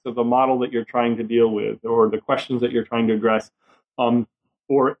aspects of the model that you're trying to deal with, or the questions that you're trying to address,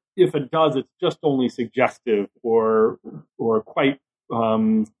 or if it does, it's just only suggestive or quite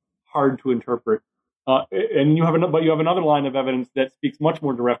hard to interpret. And you have another line of evidence that speaks much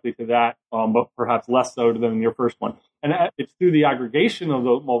more directly to that, but perhaps less so than your first one. And it's through the aggregation of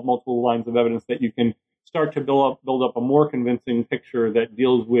multiple lines of evidence that you can start to build up a more convincing picture that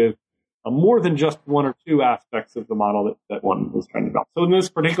deals with more than just one or two aspects of the model that one was trying to develop. So in this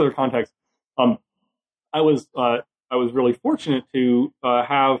particular context, I was really fortunate to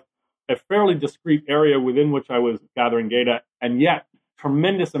have a fairly discrete area within which I was gathering data, and yet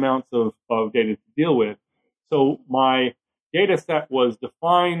tremendous amounts of data to deal with. So my data set was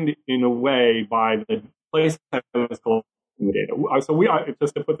defined in a way by the place I was collecting the data. So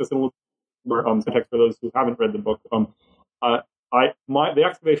just to put this in a little more context for those who haven't read the book, the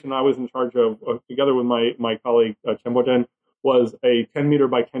excavation I was in charge of, together with my colleague Chen Boden, was a 10 meter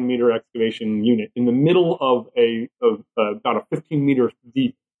by 10 meter excavation unit in the middle of about a 15 meter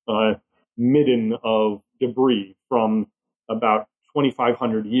deep midden of debris from about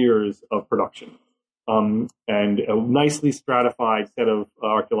 2,500 years of production, and a nicely stratified set of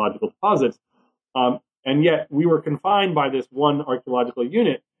archaeological deposits. And yet we were confined by this one archaeological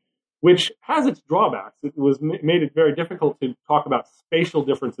unit, which has its drawbacks. It made it very difficult to talk about spatial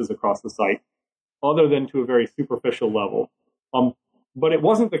differences across the site, other than to a very superficial level. But it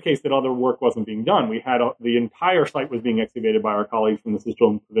wasn't the case that other work wasn't being done. We had the entire site was being excavated by our colleagues from the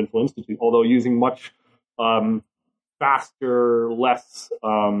Sichuan Provincial Institute, although using much faster, less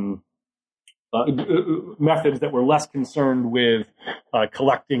methods that were less concerned with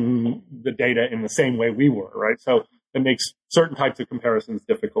collecting the data in the same way we were, right? So it makes certain types of comparisons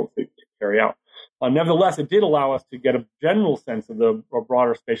difficult to carry out. Nevertheless, it did allow us to get a general sense of the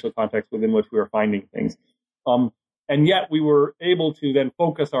broader spatial context within which we were finding things. And yet we were able to then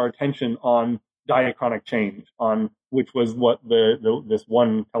focus our attention on diachronic change, on which was what this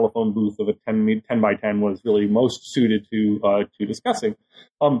one telephone booth of a 10 by 10 was really most suited to discussing.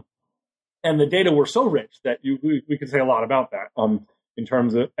 And the data were so rich that we could say a lot about that in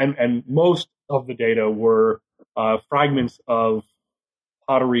terms of, and most of the data were fragments of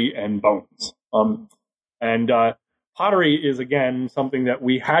pottery and bones. And pottery is, again, something that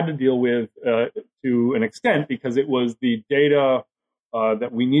we had to deal with to an extent because it was the data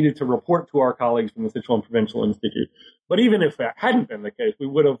that we needed to report to our colleagues from the Sichuan Provincial Institute. But even if that hadn't been the case, we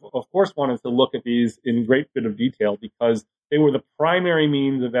would have, of course, wanted to look at these in great bit of detail because they were the primary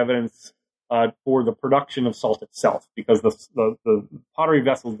means of evidence for the production of salt itself, because the pottery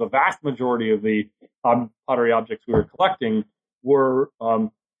vessels, the vast majority of the pottery objects we were collecting were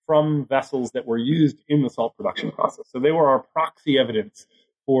from vessels that were used in the salt production process. So they were our proxy evidence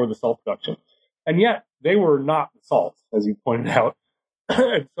for the salt production. And yet they were not salt, as you pointed out.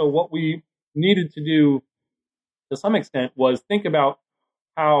 And so what we needed to do to some extent was think about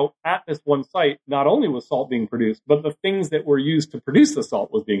how at this one site, not only was salt being produced, but the things that were used to produce the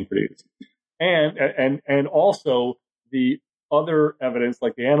salt was being produced. And also the other evidence,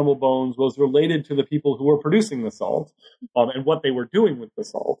 like the animal bones, was related to the people who were producing the salt and what they were doing with the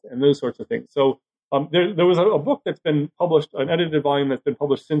salt and those sorts of things. So there was a book that's been published, an edited volume that's been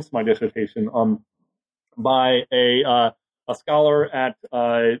published since my dissertation by a scholar at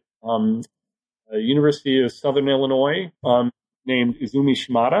University of Southern Illinois named Izumi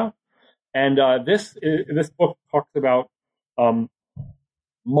Shimada. And this book talks about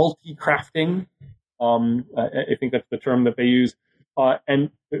multi-crafting. I think that's the term that they use,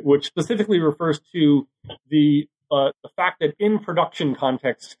 and which specifically refers to the fact that in production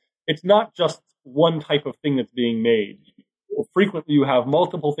context, it's not just one type of thing that's being made. Frequently, you have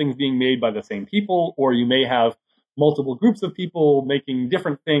multiple things being made by the same people, or you may have multiple groups of people making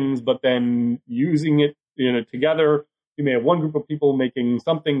different things, but then using it together. You may have one group of people making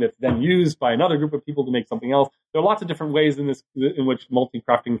something that's then used by another group of people to make something else. There are lots of different ways in which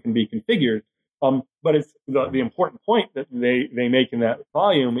multi-crafting can be configured. But it's the important point that they make in that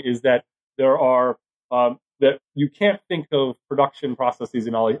volume is that there are that you can't think of production processes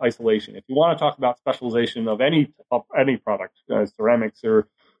in isolation. If you want to talk about specialization of any product, ceramics or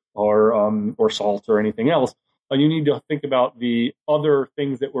salt or anything else, you need to think about the other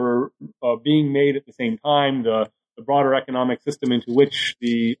things that were being made at the same time, the broader economic system into which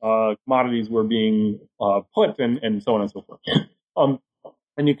the commodities were being put, and so on and so forth.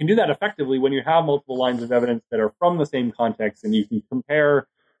 And you can do that effectively when you have multiple lines of evidence that are from the same context, and you can compare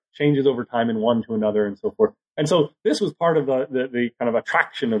changes over time in one to another and so forth. And so this was part of the kind of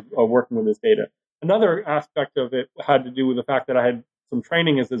attraction of working with this data. Another aspect of it had to do with the fact that I had some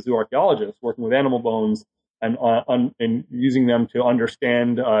training as a zooarchaeologist, working with animal bones and using them to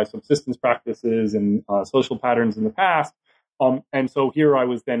understand subsistence practices and social patterns in the past. And so here I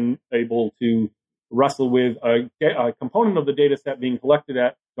was then able to wrestle with a component of the data set being collected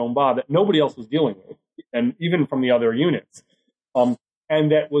at Dongbao that nobody else was dealing with, and even from the other units. And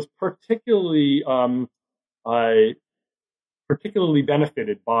that was particularly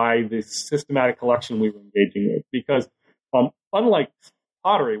benefited by the systematic collection we were engaging with, because unlike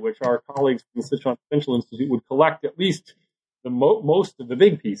pottery, which our colleagues from the Sichuan Provincial Institute would collect at least most of the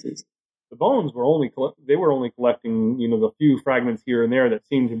big pieces, the bones were only collecting the few fragments here and there that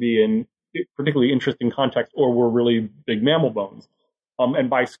seemed to be in particularly interesting context or were really big mammal bones. And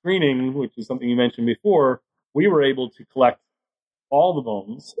by screening, which is something you mentioned before, we were able to collect all the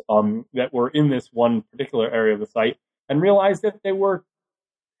bones that were in this one particular area of the site and realize that there were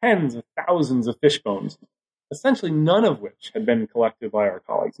tens of thousands of fish bones, essentially none of which had been collected by our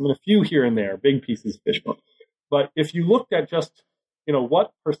colleagues. I mean, a few here and there, big pieces of fish bone. But if you looked at just,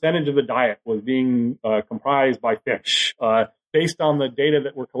 what percentage of the diet was being comprised by fish, based on the data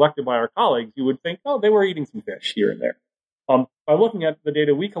that were collected by our colleagues, you would think, oh, they were eating some fish here and there. By looking at the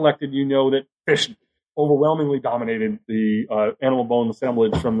data we collected, you know that fish overwhelmingly dominated the animal bone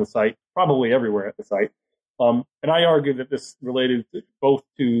assemblage from the site, probably everywhere at the site. And I argue that this related both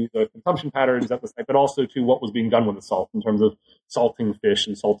to the consumption patterns at the site, but also to what was being done with the salt in terms of salting fish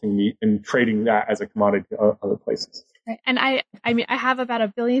and salting meat and trading that as a commodity to other places. Right. And I mean, I have about a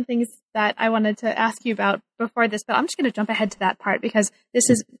billion things that I wanted to ask you about before this, but I'm just going to jump ahead to that part because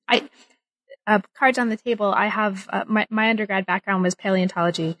this is, cards on the table. I have, my undergrad background was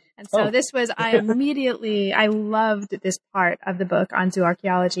paleontology. And so this was, I loved this part of the book on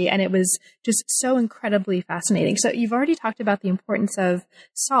zooarchaeology, and it was just so incredibly fascinating. So you've already talked about the importance of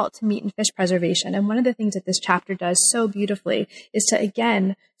salt to meat and fish preservation. And one of the things that this chapter does so beautifully is to,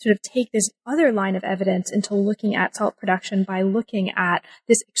 again, sort of take this other line of evidence into looking at salt production by looking at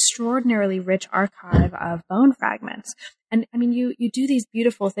this extraordinarily rich archive of bone fragments. And I mean, you do these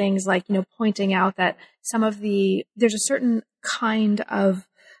beautiful things like, pointing out that there's a certain kind of,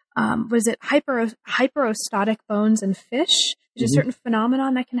 hyperostotic bones in fish. There's a certain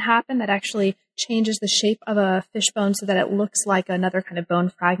phenomenon that can happen that actually changes the shape of a fish bone so that it looks like another kind of bone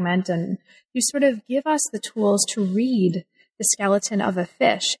fragment. And you sort of give us the tools to read the skeleton of a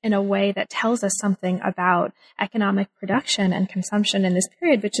fish in a way that tells us something about economic production and consumption in this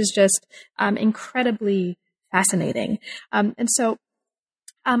period, which is just incredibly fascinating.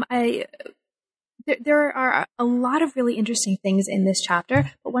 There are a lot of really interesting things in this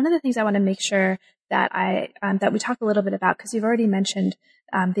chapter, but one of the things I want to make sure that that we talk a little bit about, because you've already mentioned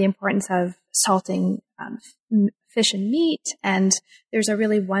the importance of salting fish and meat, and there's a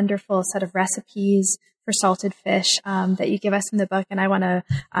really wonderful set of recipes for salted fish that you give us in the book. And I want to,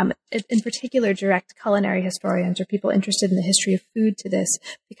 in particular, direct culinary historians or people interested in the history of food to this,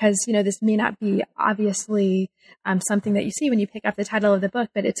 because, this may not be obviously something that you see when you pick up the title of the book,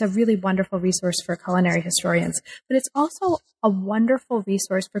 but it's a really wonderful resource for culinary historians. But it's also a wonderful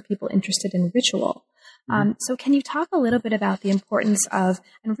resource for people interested in ritual. So can you talk a little bit about the importance of,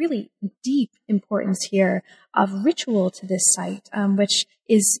 and really deep importance here, of ritual to this site, which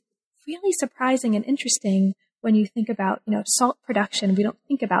is really surprising and interesting when you think about, salt production. We don't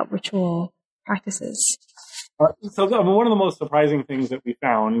think about ritual practices. So one of the most surprising things that we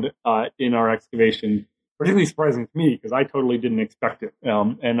found in our excavation, particularly surprising to me because I totally didn't expect it,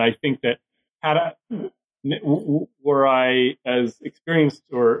 and I think that were I as experienced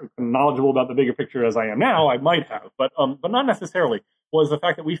or knowledgeable about the bigger picture as I am now, I might have, but not necessarily, was the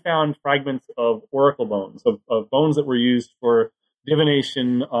fact that we found fragments of oracle bones, of bones that were used for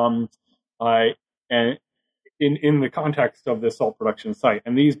divination, and in the context of this salt production site.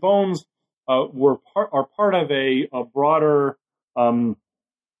 And these bones are part of a broader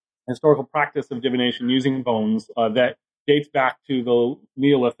historical practice of divination using bones that dates back to the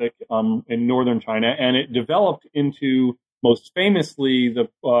Neolithic in northern China, and it developed into, most famously, the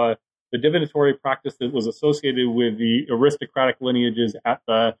divinatory practice that was associated with the aristocratic lineages at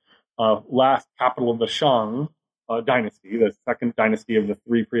the last capital of the Shang dynasty, the second dynasty of the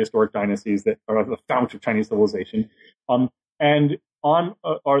three prehistoric dynasties that are the fount of Chinese civilization, and are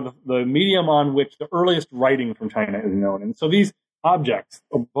the medium on which the earliest writing from China is known. And so these objects,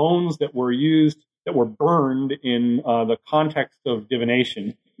 bones that were used, that were burned in the context of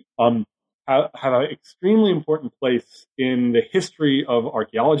divination, have an extremely important place in the history of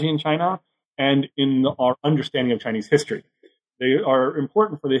archaeology in China and in our understanding of Chinese history. They are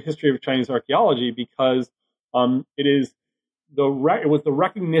important for the history of Chinese archaeology because it was the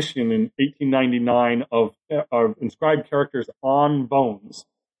recognition in 1899 of inscribed characters on bones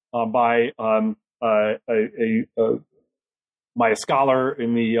by a scholar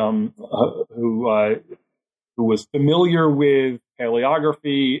in the who was familiar with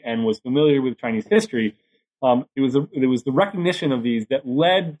paleography and was familiar with Chinese history. It was the recognition of these that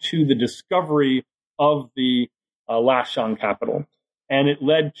led to the discovery of the last Shang capital, and it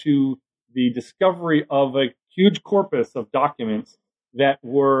led to the discovery of a huge corpus of documents that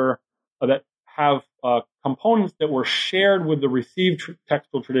have components that were shared with the received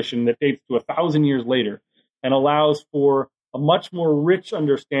textual tradition that dates to 1,000 years later, and allows for a much more rich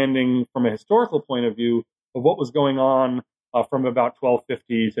understanding from a historical point of view of what was going on from about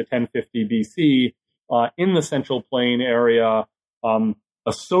 1250 to 1050 BC in the Central Plain area,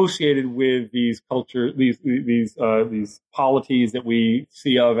 associated with these cultures, these polities that we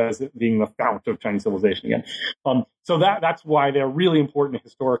see of as being the fount of Chinese civilization again. So that's why they're really important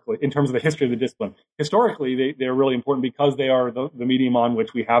historically in terms of the history of the discipline. Historically, they're really important because they are the medium on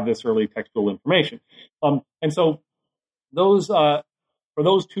which we have this early textual information. And so for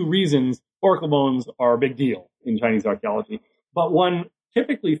those two reasons, oracle bones are a big deal in Chinese archaeology. But one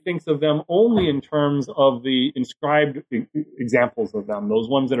typically thinks of them only in terms of the inscribed examples of them, those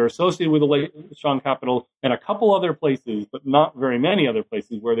ones that are associated with the late Shang capital and a couple other places, but not very many other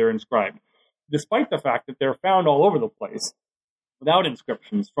places where they're inscribed, despite the fact that they're found all over the place without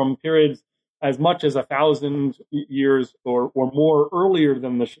inscriptions from periods as much as 1,000 years or more earlier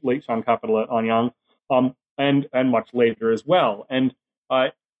than the late Shang capital at Anyang, and much later as well. And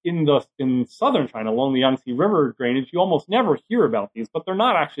in southern China, along the Yangtze River drainage, you almost never hear about these, but they're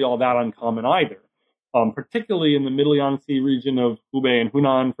not actually all that uncommon either. Particularly in the middle Yangtze region of Hubei and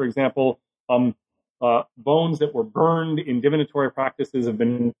Hunan, for example, bones that were burned in divinatory practices have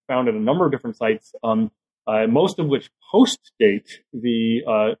been found at a number of different sites, most of which post-date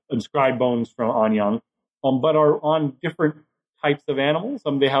the inscribed bones from Anyang, but are on different types of animals.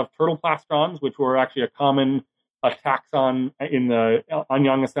 They have turtle plastrons, which were actually a common taxon in the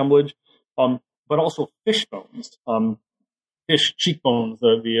Anyang assemblage, but also fish bones, fish cheekbones,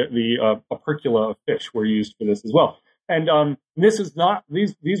 the opercula of fish were used for this as well. And this is not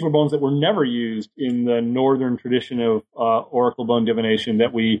these were bones that were never used in the northern tradition of oracle bone divination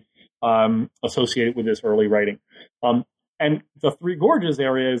that we associated with this early writing. And the Three Gorges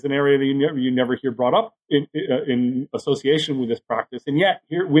area is an area that you never hear brought up in association with this practice. And yet,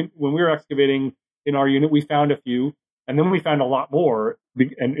 here when we were excavating in our unit, we found a few, and then we found a lot more.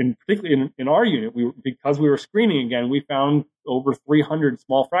 And particularly in our unit, because we were screening again, we found over 300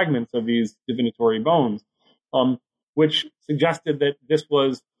 small fragments of these divinatory bones, which suggested that this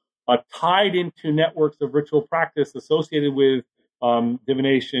was tied into networks of ritual practice associated with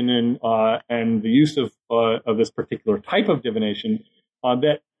divination and the use of this particular type of divination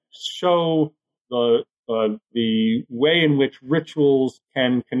that show the way in which rituals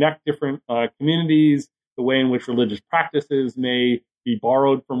can connect different communities, the way in which religious practices may be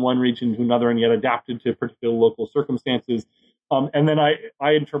borrowed from one region to another and yet adapted to particular local circumstances. And then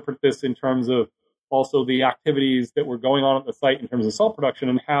I interpret this in terms of also the activities that were going on at the site in terms of salt production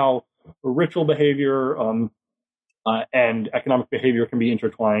and how ritual behavior and economic behavior can be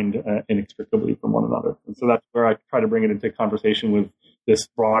intertwined inextricably from one another. And so that's where I try to bring it into conversation with this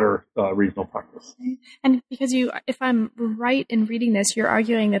broader regional practice. And because if I'm right in reading this, you're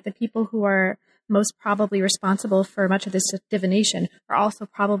arguing that the people who are most probably responsible for much of this divination are also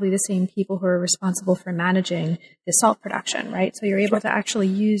probably the same people who are responsible for managing the salt production, right? So you're able to actually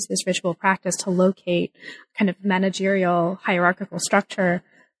use this ritual practice to locate kind of managerial hierarchical structure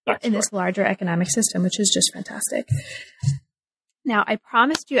in this larger economic system, which is just fantastic. Now, I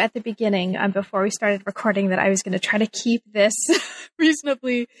promised you at the beginning, before we started recording, that I was going to try to keep this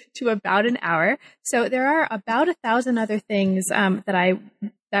reasonably to about an hour. So there are about 1,000 other things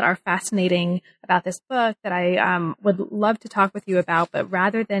that are fascinating about this book that I would love to talk with you about. But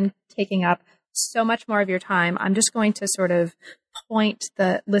rather than taking up so much more of your time, I'm just going to sort of point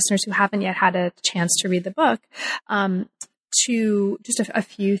the listeners who haven't yet had a chance to read the book to just a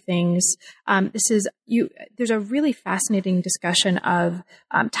few things. There's a really fascinating discussion of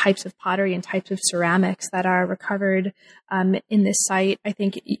types of pottery and types of ceramics that are recovered in this site. I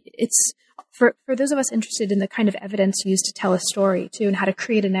think it's for those of us interested in the kind of evidence used to tell a story too, and how to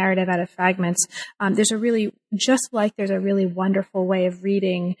create a narrative out of fragments. There's a really wonderful way of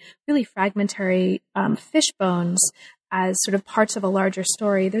reading really fragmentary fish bones as sort of parts of a larger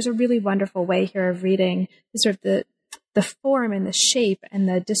story. There's a really wonderful way here of reading sort of the form and the shape and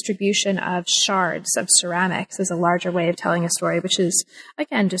the distribution of shards of ceramics as a larger way of telling a story, which is,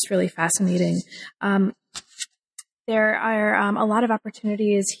 again, just really fascinating. There are a lot of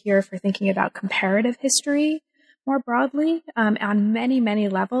opportunities here for thinking about comparative history more broadly on many, many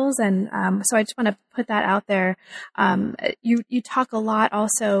levels. And so I just want to put that out there. You talk a lot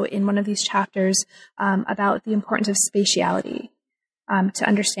also in one of these chapters about the importance of spatiality to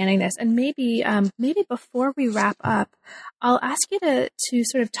understanding this. And maybe before we wrap up, I'll ask you to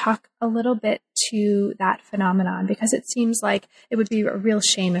sort of talk a little bit to that phenomenon, because it seems like it would be a real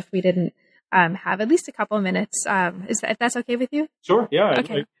shame if we didn't have at least a couple of minutes. If that's okay with you? Sure. Yeah.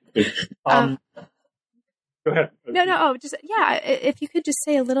 Okay. Go ahead. If you could just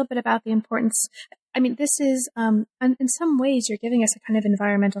say a little bit about the importance. I mean, this is, in some ways, you're giving us a kind of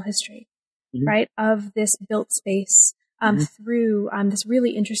environmental history, mm-hmm. right, of this built space through this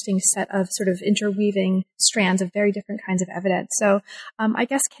really interesting set of sort of interweaving strands of very different kinds of evidence. So I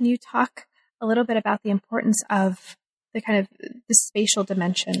guess, can you talk a little bit about the importance of the kind of the spatial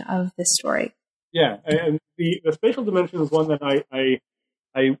dimension of this story? Yeah, and the spatial dimension is one that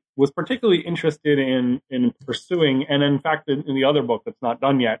I was particularly interested in pursuing, and in fact, in the other book that's not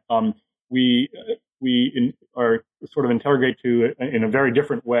done yet, we are sort of interrogate to in a very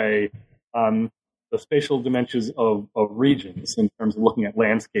different way the spatial dimensions of regions in terms of looking at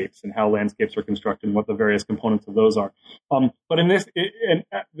landscapes and how landscapes are constructed and what the various components of those are. But in this,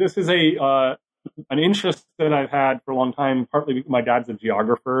 this is an interest that I've had for a long time. Partly because my dad's a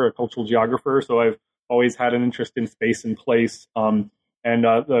geographer, a cultural geographer, so I've always had an interest in space and place. And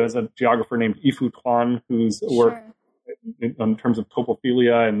there's a geographer named Yifu Tuan whose work in terms of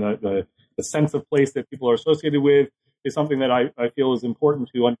topophilia and the sense of place that people are associated with is something that I feel is important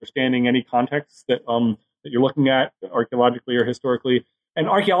to understanding any context that you're looking at archaeologically or historically. And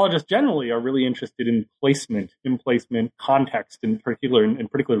archaeologists generally are really interested in placement, context, in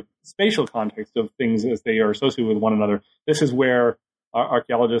particular spatial context of things as they are associated with one another. This is where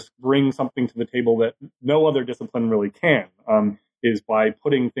archaeologists bring something to the table that no other discipline really can, is by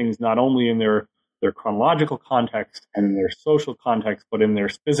putting things not only in their chronological context and in their social context, but in their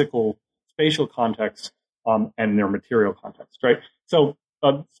physical, spatial context and their material context, right? So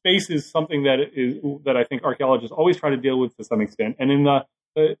space is something that I think archaeologists always try to deal with to some extent. And in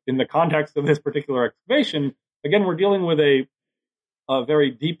the context of this particular excavation, again, we're dealing with a a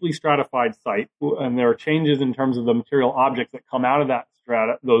very deeply stratified site, and there are changes in terms of the material objects that come out of that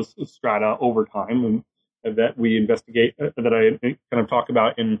those strata over time, and that we investigate, that I kind of talk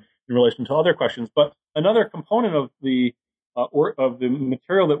about in relation to other questions. But another component of the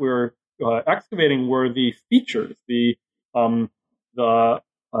material that we were excavating were the features, the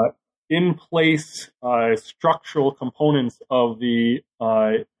in place structural components of the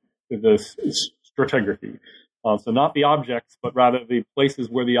stratigraphy. So not the objects, but rather the places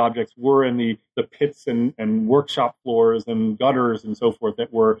where the objects were in the pits and workshop floors and gutters and so forth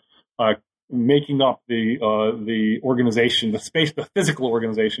that were making up the organization, the space, the physical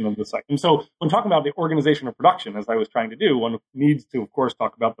organization of the site. And so when talking about the organization of production, as I was trying to do, one needs to, of course,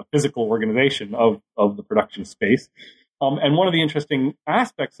 talk about the physical organization of the production space. And one of the interesting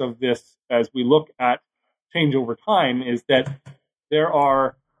aspects of this, as we look at change over time, is that there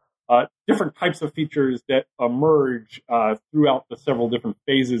are different types of features that emerge throughout the several different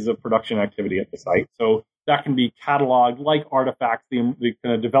phases of production activity at the site. So that can be cataloged like artifacts. The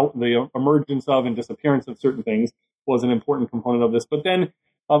kind of the emergence of and disappearance of certain things was an important component of this. But then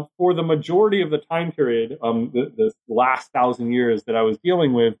for the majority of the time period, the last 1,000 years that I was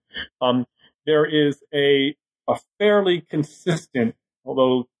dealing with, there is a fairly consistent,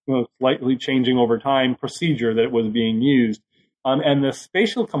 although slightly changing over time, procedure that was being used. And the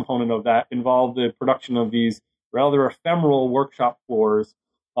spatial component of that involved the production of these rather ephemeral workshop floors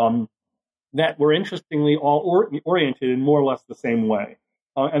that were interestingly all oriented in more or less the same way.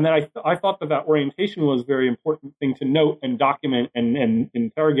 And then I thought that orientation was a very important thing to note and document and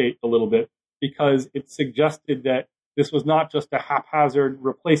interrogate a little bit, because it suggested that this was not just a haphazard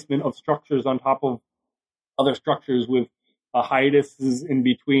replacement of structures on top of other structures with hiatuses in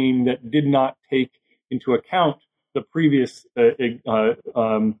between that did not take into account the previous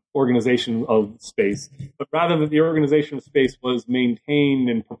organization of space, but rather that the organization of space was maintained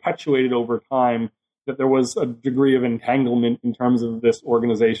and perpetuated over time, that there was a degree of entanglement in terms of this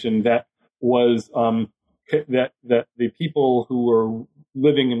organization that was that the people who were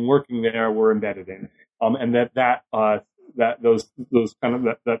living and working there were embedded in, and that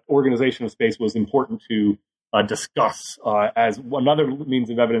organization of space was important to discuss as another means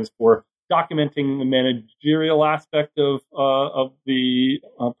of evidence for documenting the managerial aspect of the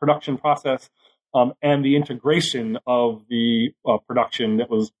production process and the integration of the production that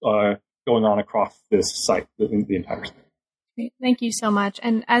was going on across this site, the entire site. Great. Thank you so much.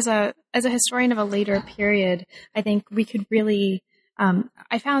 And as a historian of a later period, I think we could really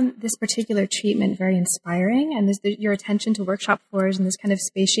I found this particular treatment very inspiring, and your attention to workshop floors and this kind of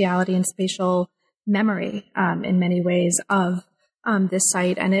spatiality and spatial memory in many ways of this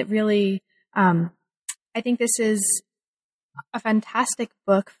site. And it really, I think this is a fantastic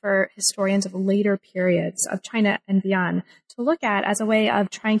book for historians of later periods of China and beyond to look at as a way of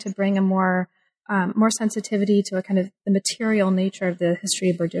trying to bring a more sensitivity to a kind of the material nature of the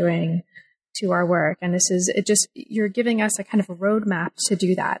history we're doing to our work. And you're giving us a kind of a roadmap to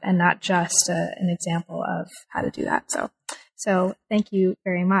do that, and not just an example of how to do that. So thank you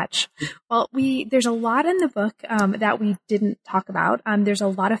very much. Well, there's a lot in the book that we didn't talk about. There's a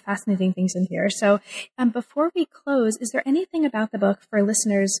lot of fascinating things in here. So before we close, is there anything about the book for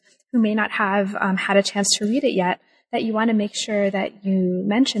listeners who may not have had a chance to read it yet that you want to make sure that you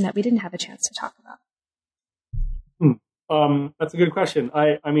mention that we didn't have a chance to talk about? That's a good question.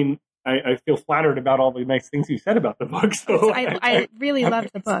 I feel flattered about all the nice things you said about the book. So I really loved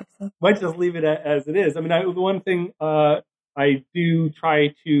the book. So. Might just leave it as it is. The one thing I do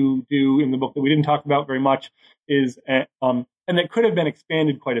try to do in the book that we didn't talk about very much is, and that could have been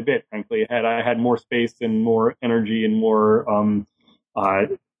expanded quite a bit, frankly, had I had more space and more energy and more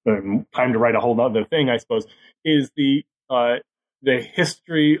time to write a whole other thing, I suppose, is the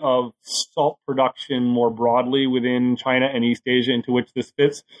history of salt production more broadly within China and East Asia, into which this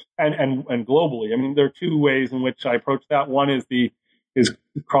fits, and globally. There are two ways in which I approach that. One is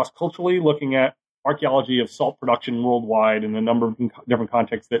cross-culturally, looking at archaeology of salt production worldwide and a number of different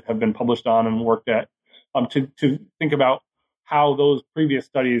contexts that have been published on and worked at, to think about how those previous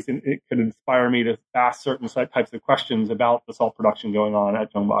studies it could inspire me to ask certain types of questions about the salt production going on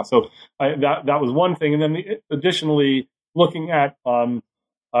at Zhongba. So that was one thing. And then additionally, looking at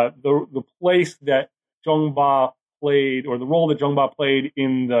the place that Zhongba played, or the role that Zhongba played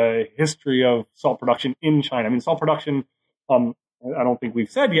in the history of salt production in China. Salt production, I don't think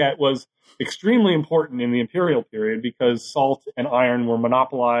we've said yet, was extremely important in the imperial period, because salt and iron were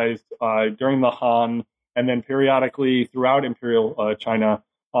monopolized during the Han and then periodically throughout imperial China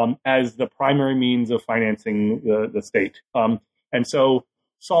as the primary means of financing the state. And so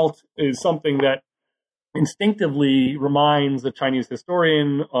salt is something that instinctively reminds a Chinese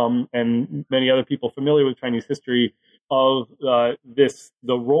historian and many other people familiar with Chinese history of the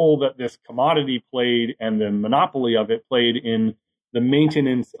role that this commodity played and the monopoly of it played in the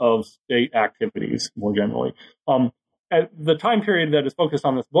maintenance of state activities more generally. The time period that is focused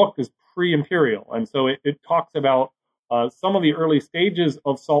on this book is pre-imperial, and so it talks about some of the early stages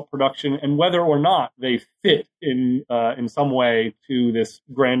of salt production and whether or not they fit in some way to this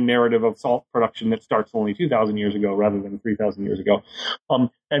grand narrative of salt production that starts only 2,000 years ago rather than 3,000 years ago.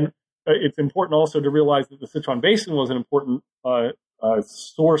 And it's important also to realize that the Sichuan Basin was an important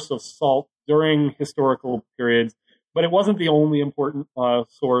source of salt during historical periods, but it wasn't the only important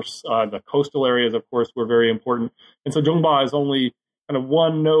source. The coastal areas, of course, were very important. And so Zhongba is only kind of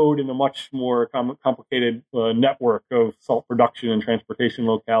one node in a much more complicated network of salt production and transportation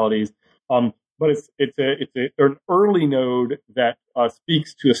localities. But it's an early node that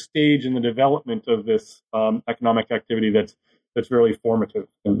speaks to a stage in the development of this economic activity that's really formative.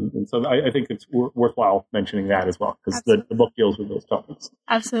 And so I think it's worthwhile mentioning that as well, because the book deals with those topics.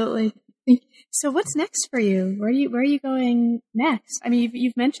 Absolutely. So what's next for you? Where are you going next? I mean,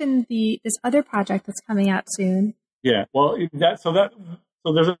 you've mentioned this other project that's coming out soon. Yeah, well, so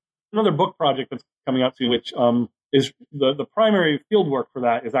there's another book project that's coming out soon, which is the primary field work for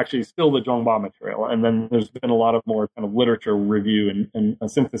that is actually still the Zhongba material, and then there's been a lot of more kind of literature review and a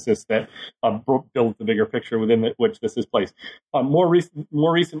synthesis that builds the bigger picture within which this is placed. More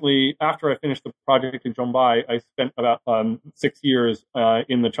recently, after I finished the project in Zhongba, I spent about 6 years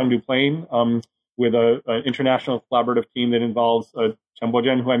in the Chengdu Plain with an international collaborative team that involves Chen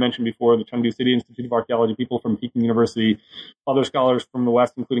Bojian, who I mentioned before, the Chengdu City Institute of Archaeology, people from Peking University, other scholars from the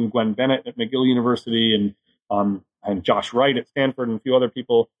West, including Gwen Bennett at McGill University, and Josh Wright at Stanford, and a few other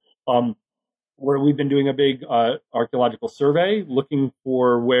people, where we've been doing a big archaeological survey looking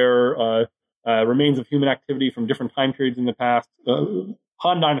for where remains of human activity from different time periods in the past,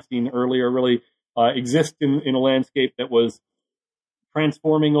 Han Dynasty and earlier, really exist in a landscape that was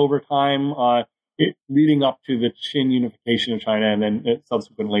transforming over time, leading up to the Qin unification of China and then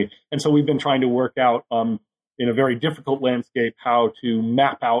subsequently. And so we've been trying to work out in a very difficult landscape how to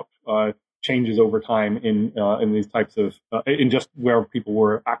map out changes over time in these types of in just where people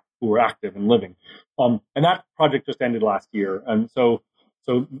who were active and living. And that project just ended last year. And so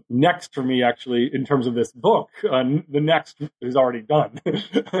next for me, actually, in terms of this book, the next is already done.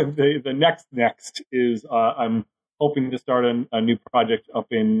 The next is I'm hoping to start a new project up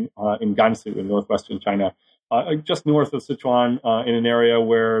in Gansu in northwestern China, just north of Sichuan, in an area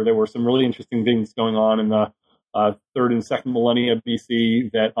where there were some really interesting things going on in the third and second millennia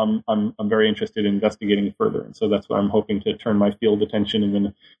BC that I'm very interested in investigating further. And so that's what I'm hoping to turn my field attention in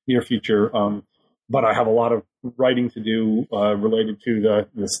the near future. But I have a lot of writing to do related to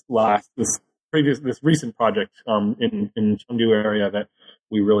this recent project in Chengdu area that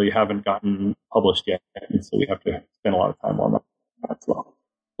we really haven't gotten published yet, and so we have to spend a lot of time on that as well.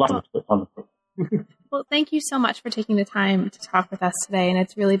 Well, thank you so much for taking the time to talk with us today, and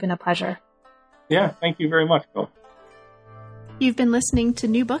it's really been a pleasure. Yeah, thank you very much, Bill. You've been listening to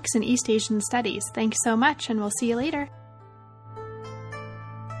New Books in East Asian Studies. Thanks so much, and we'll see you later.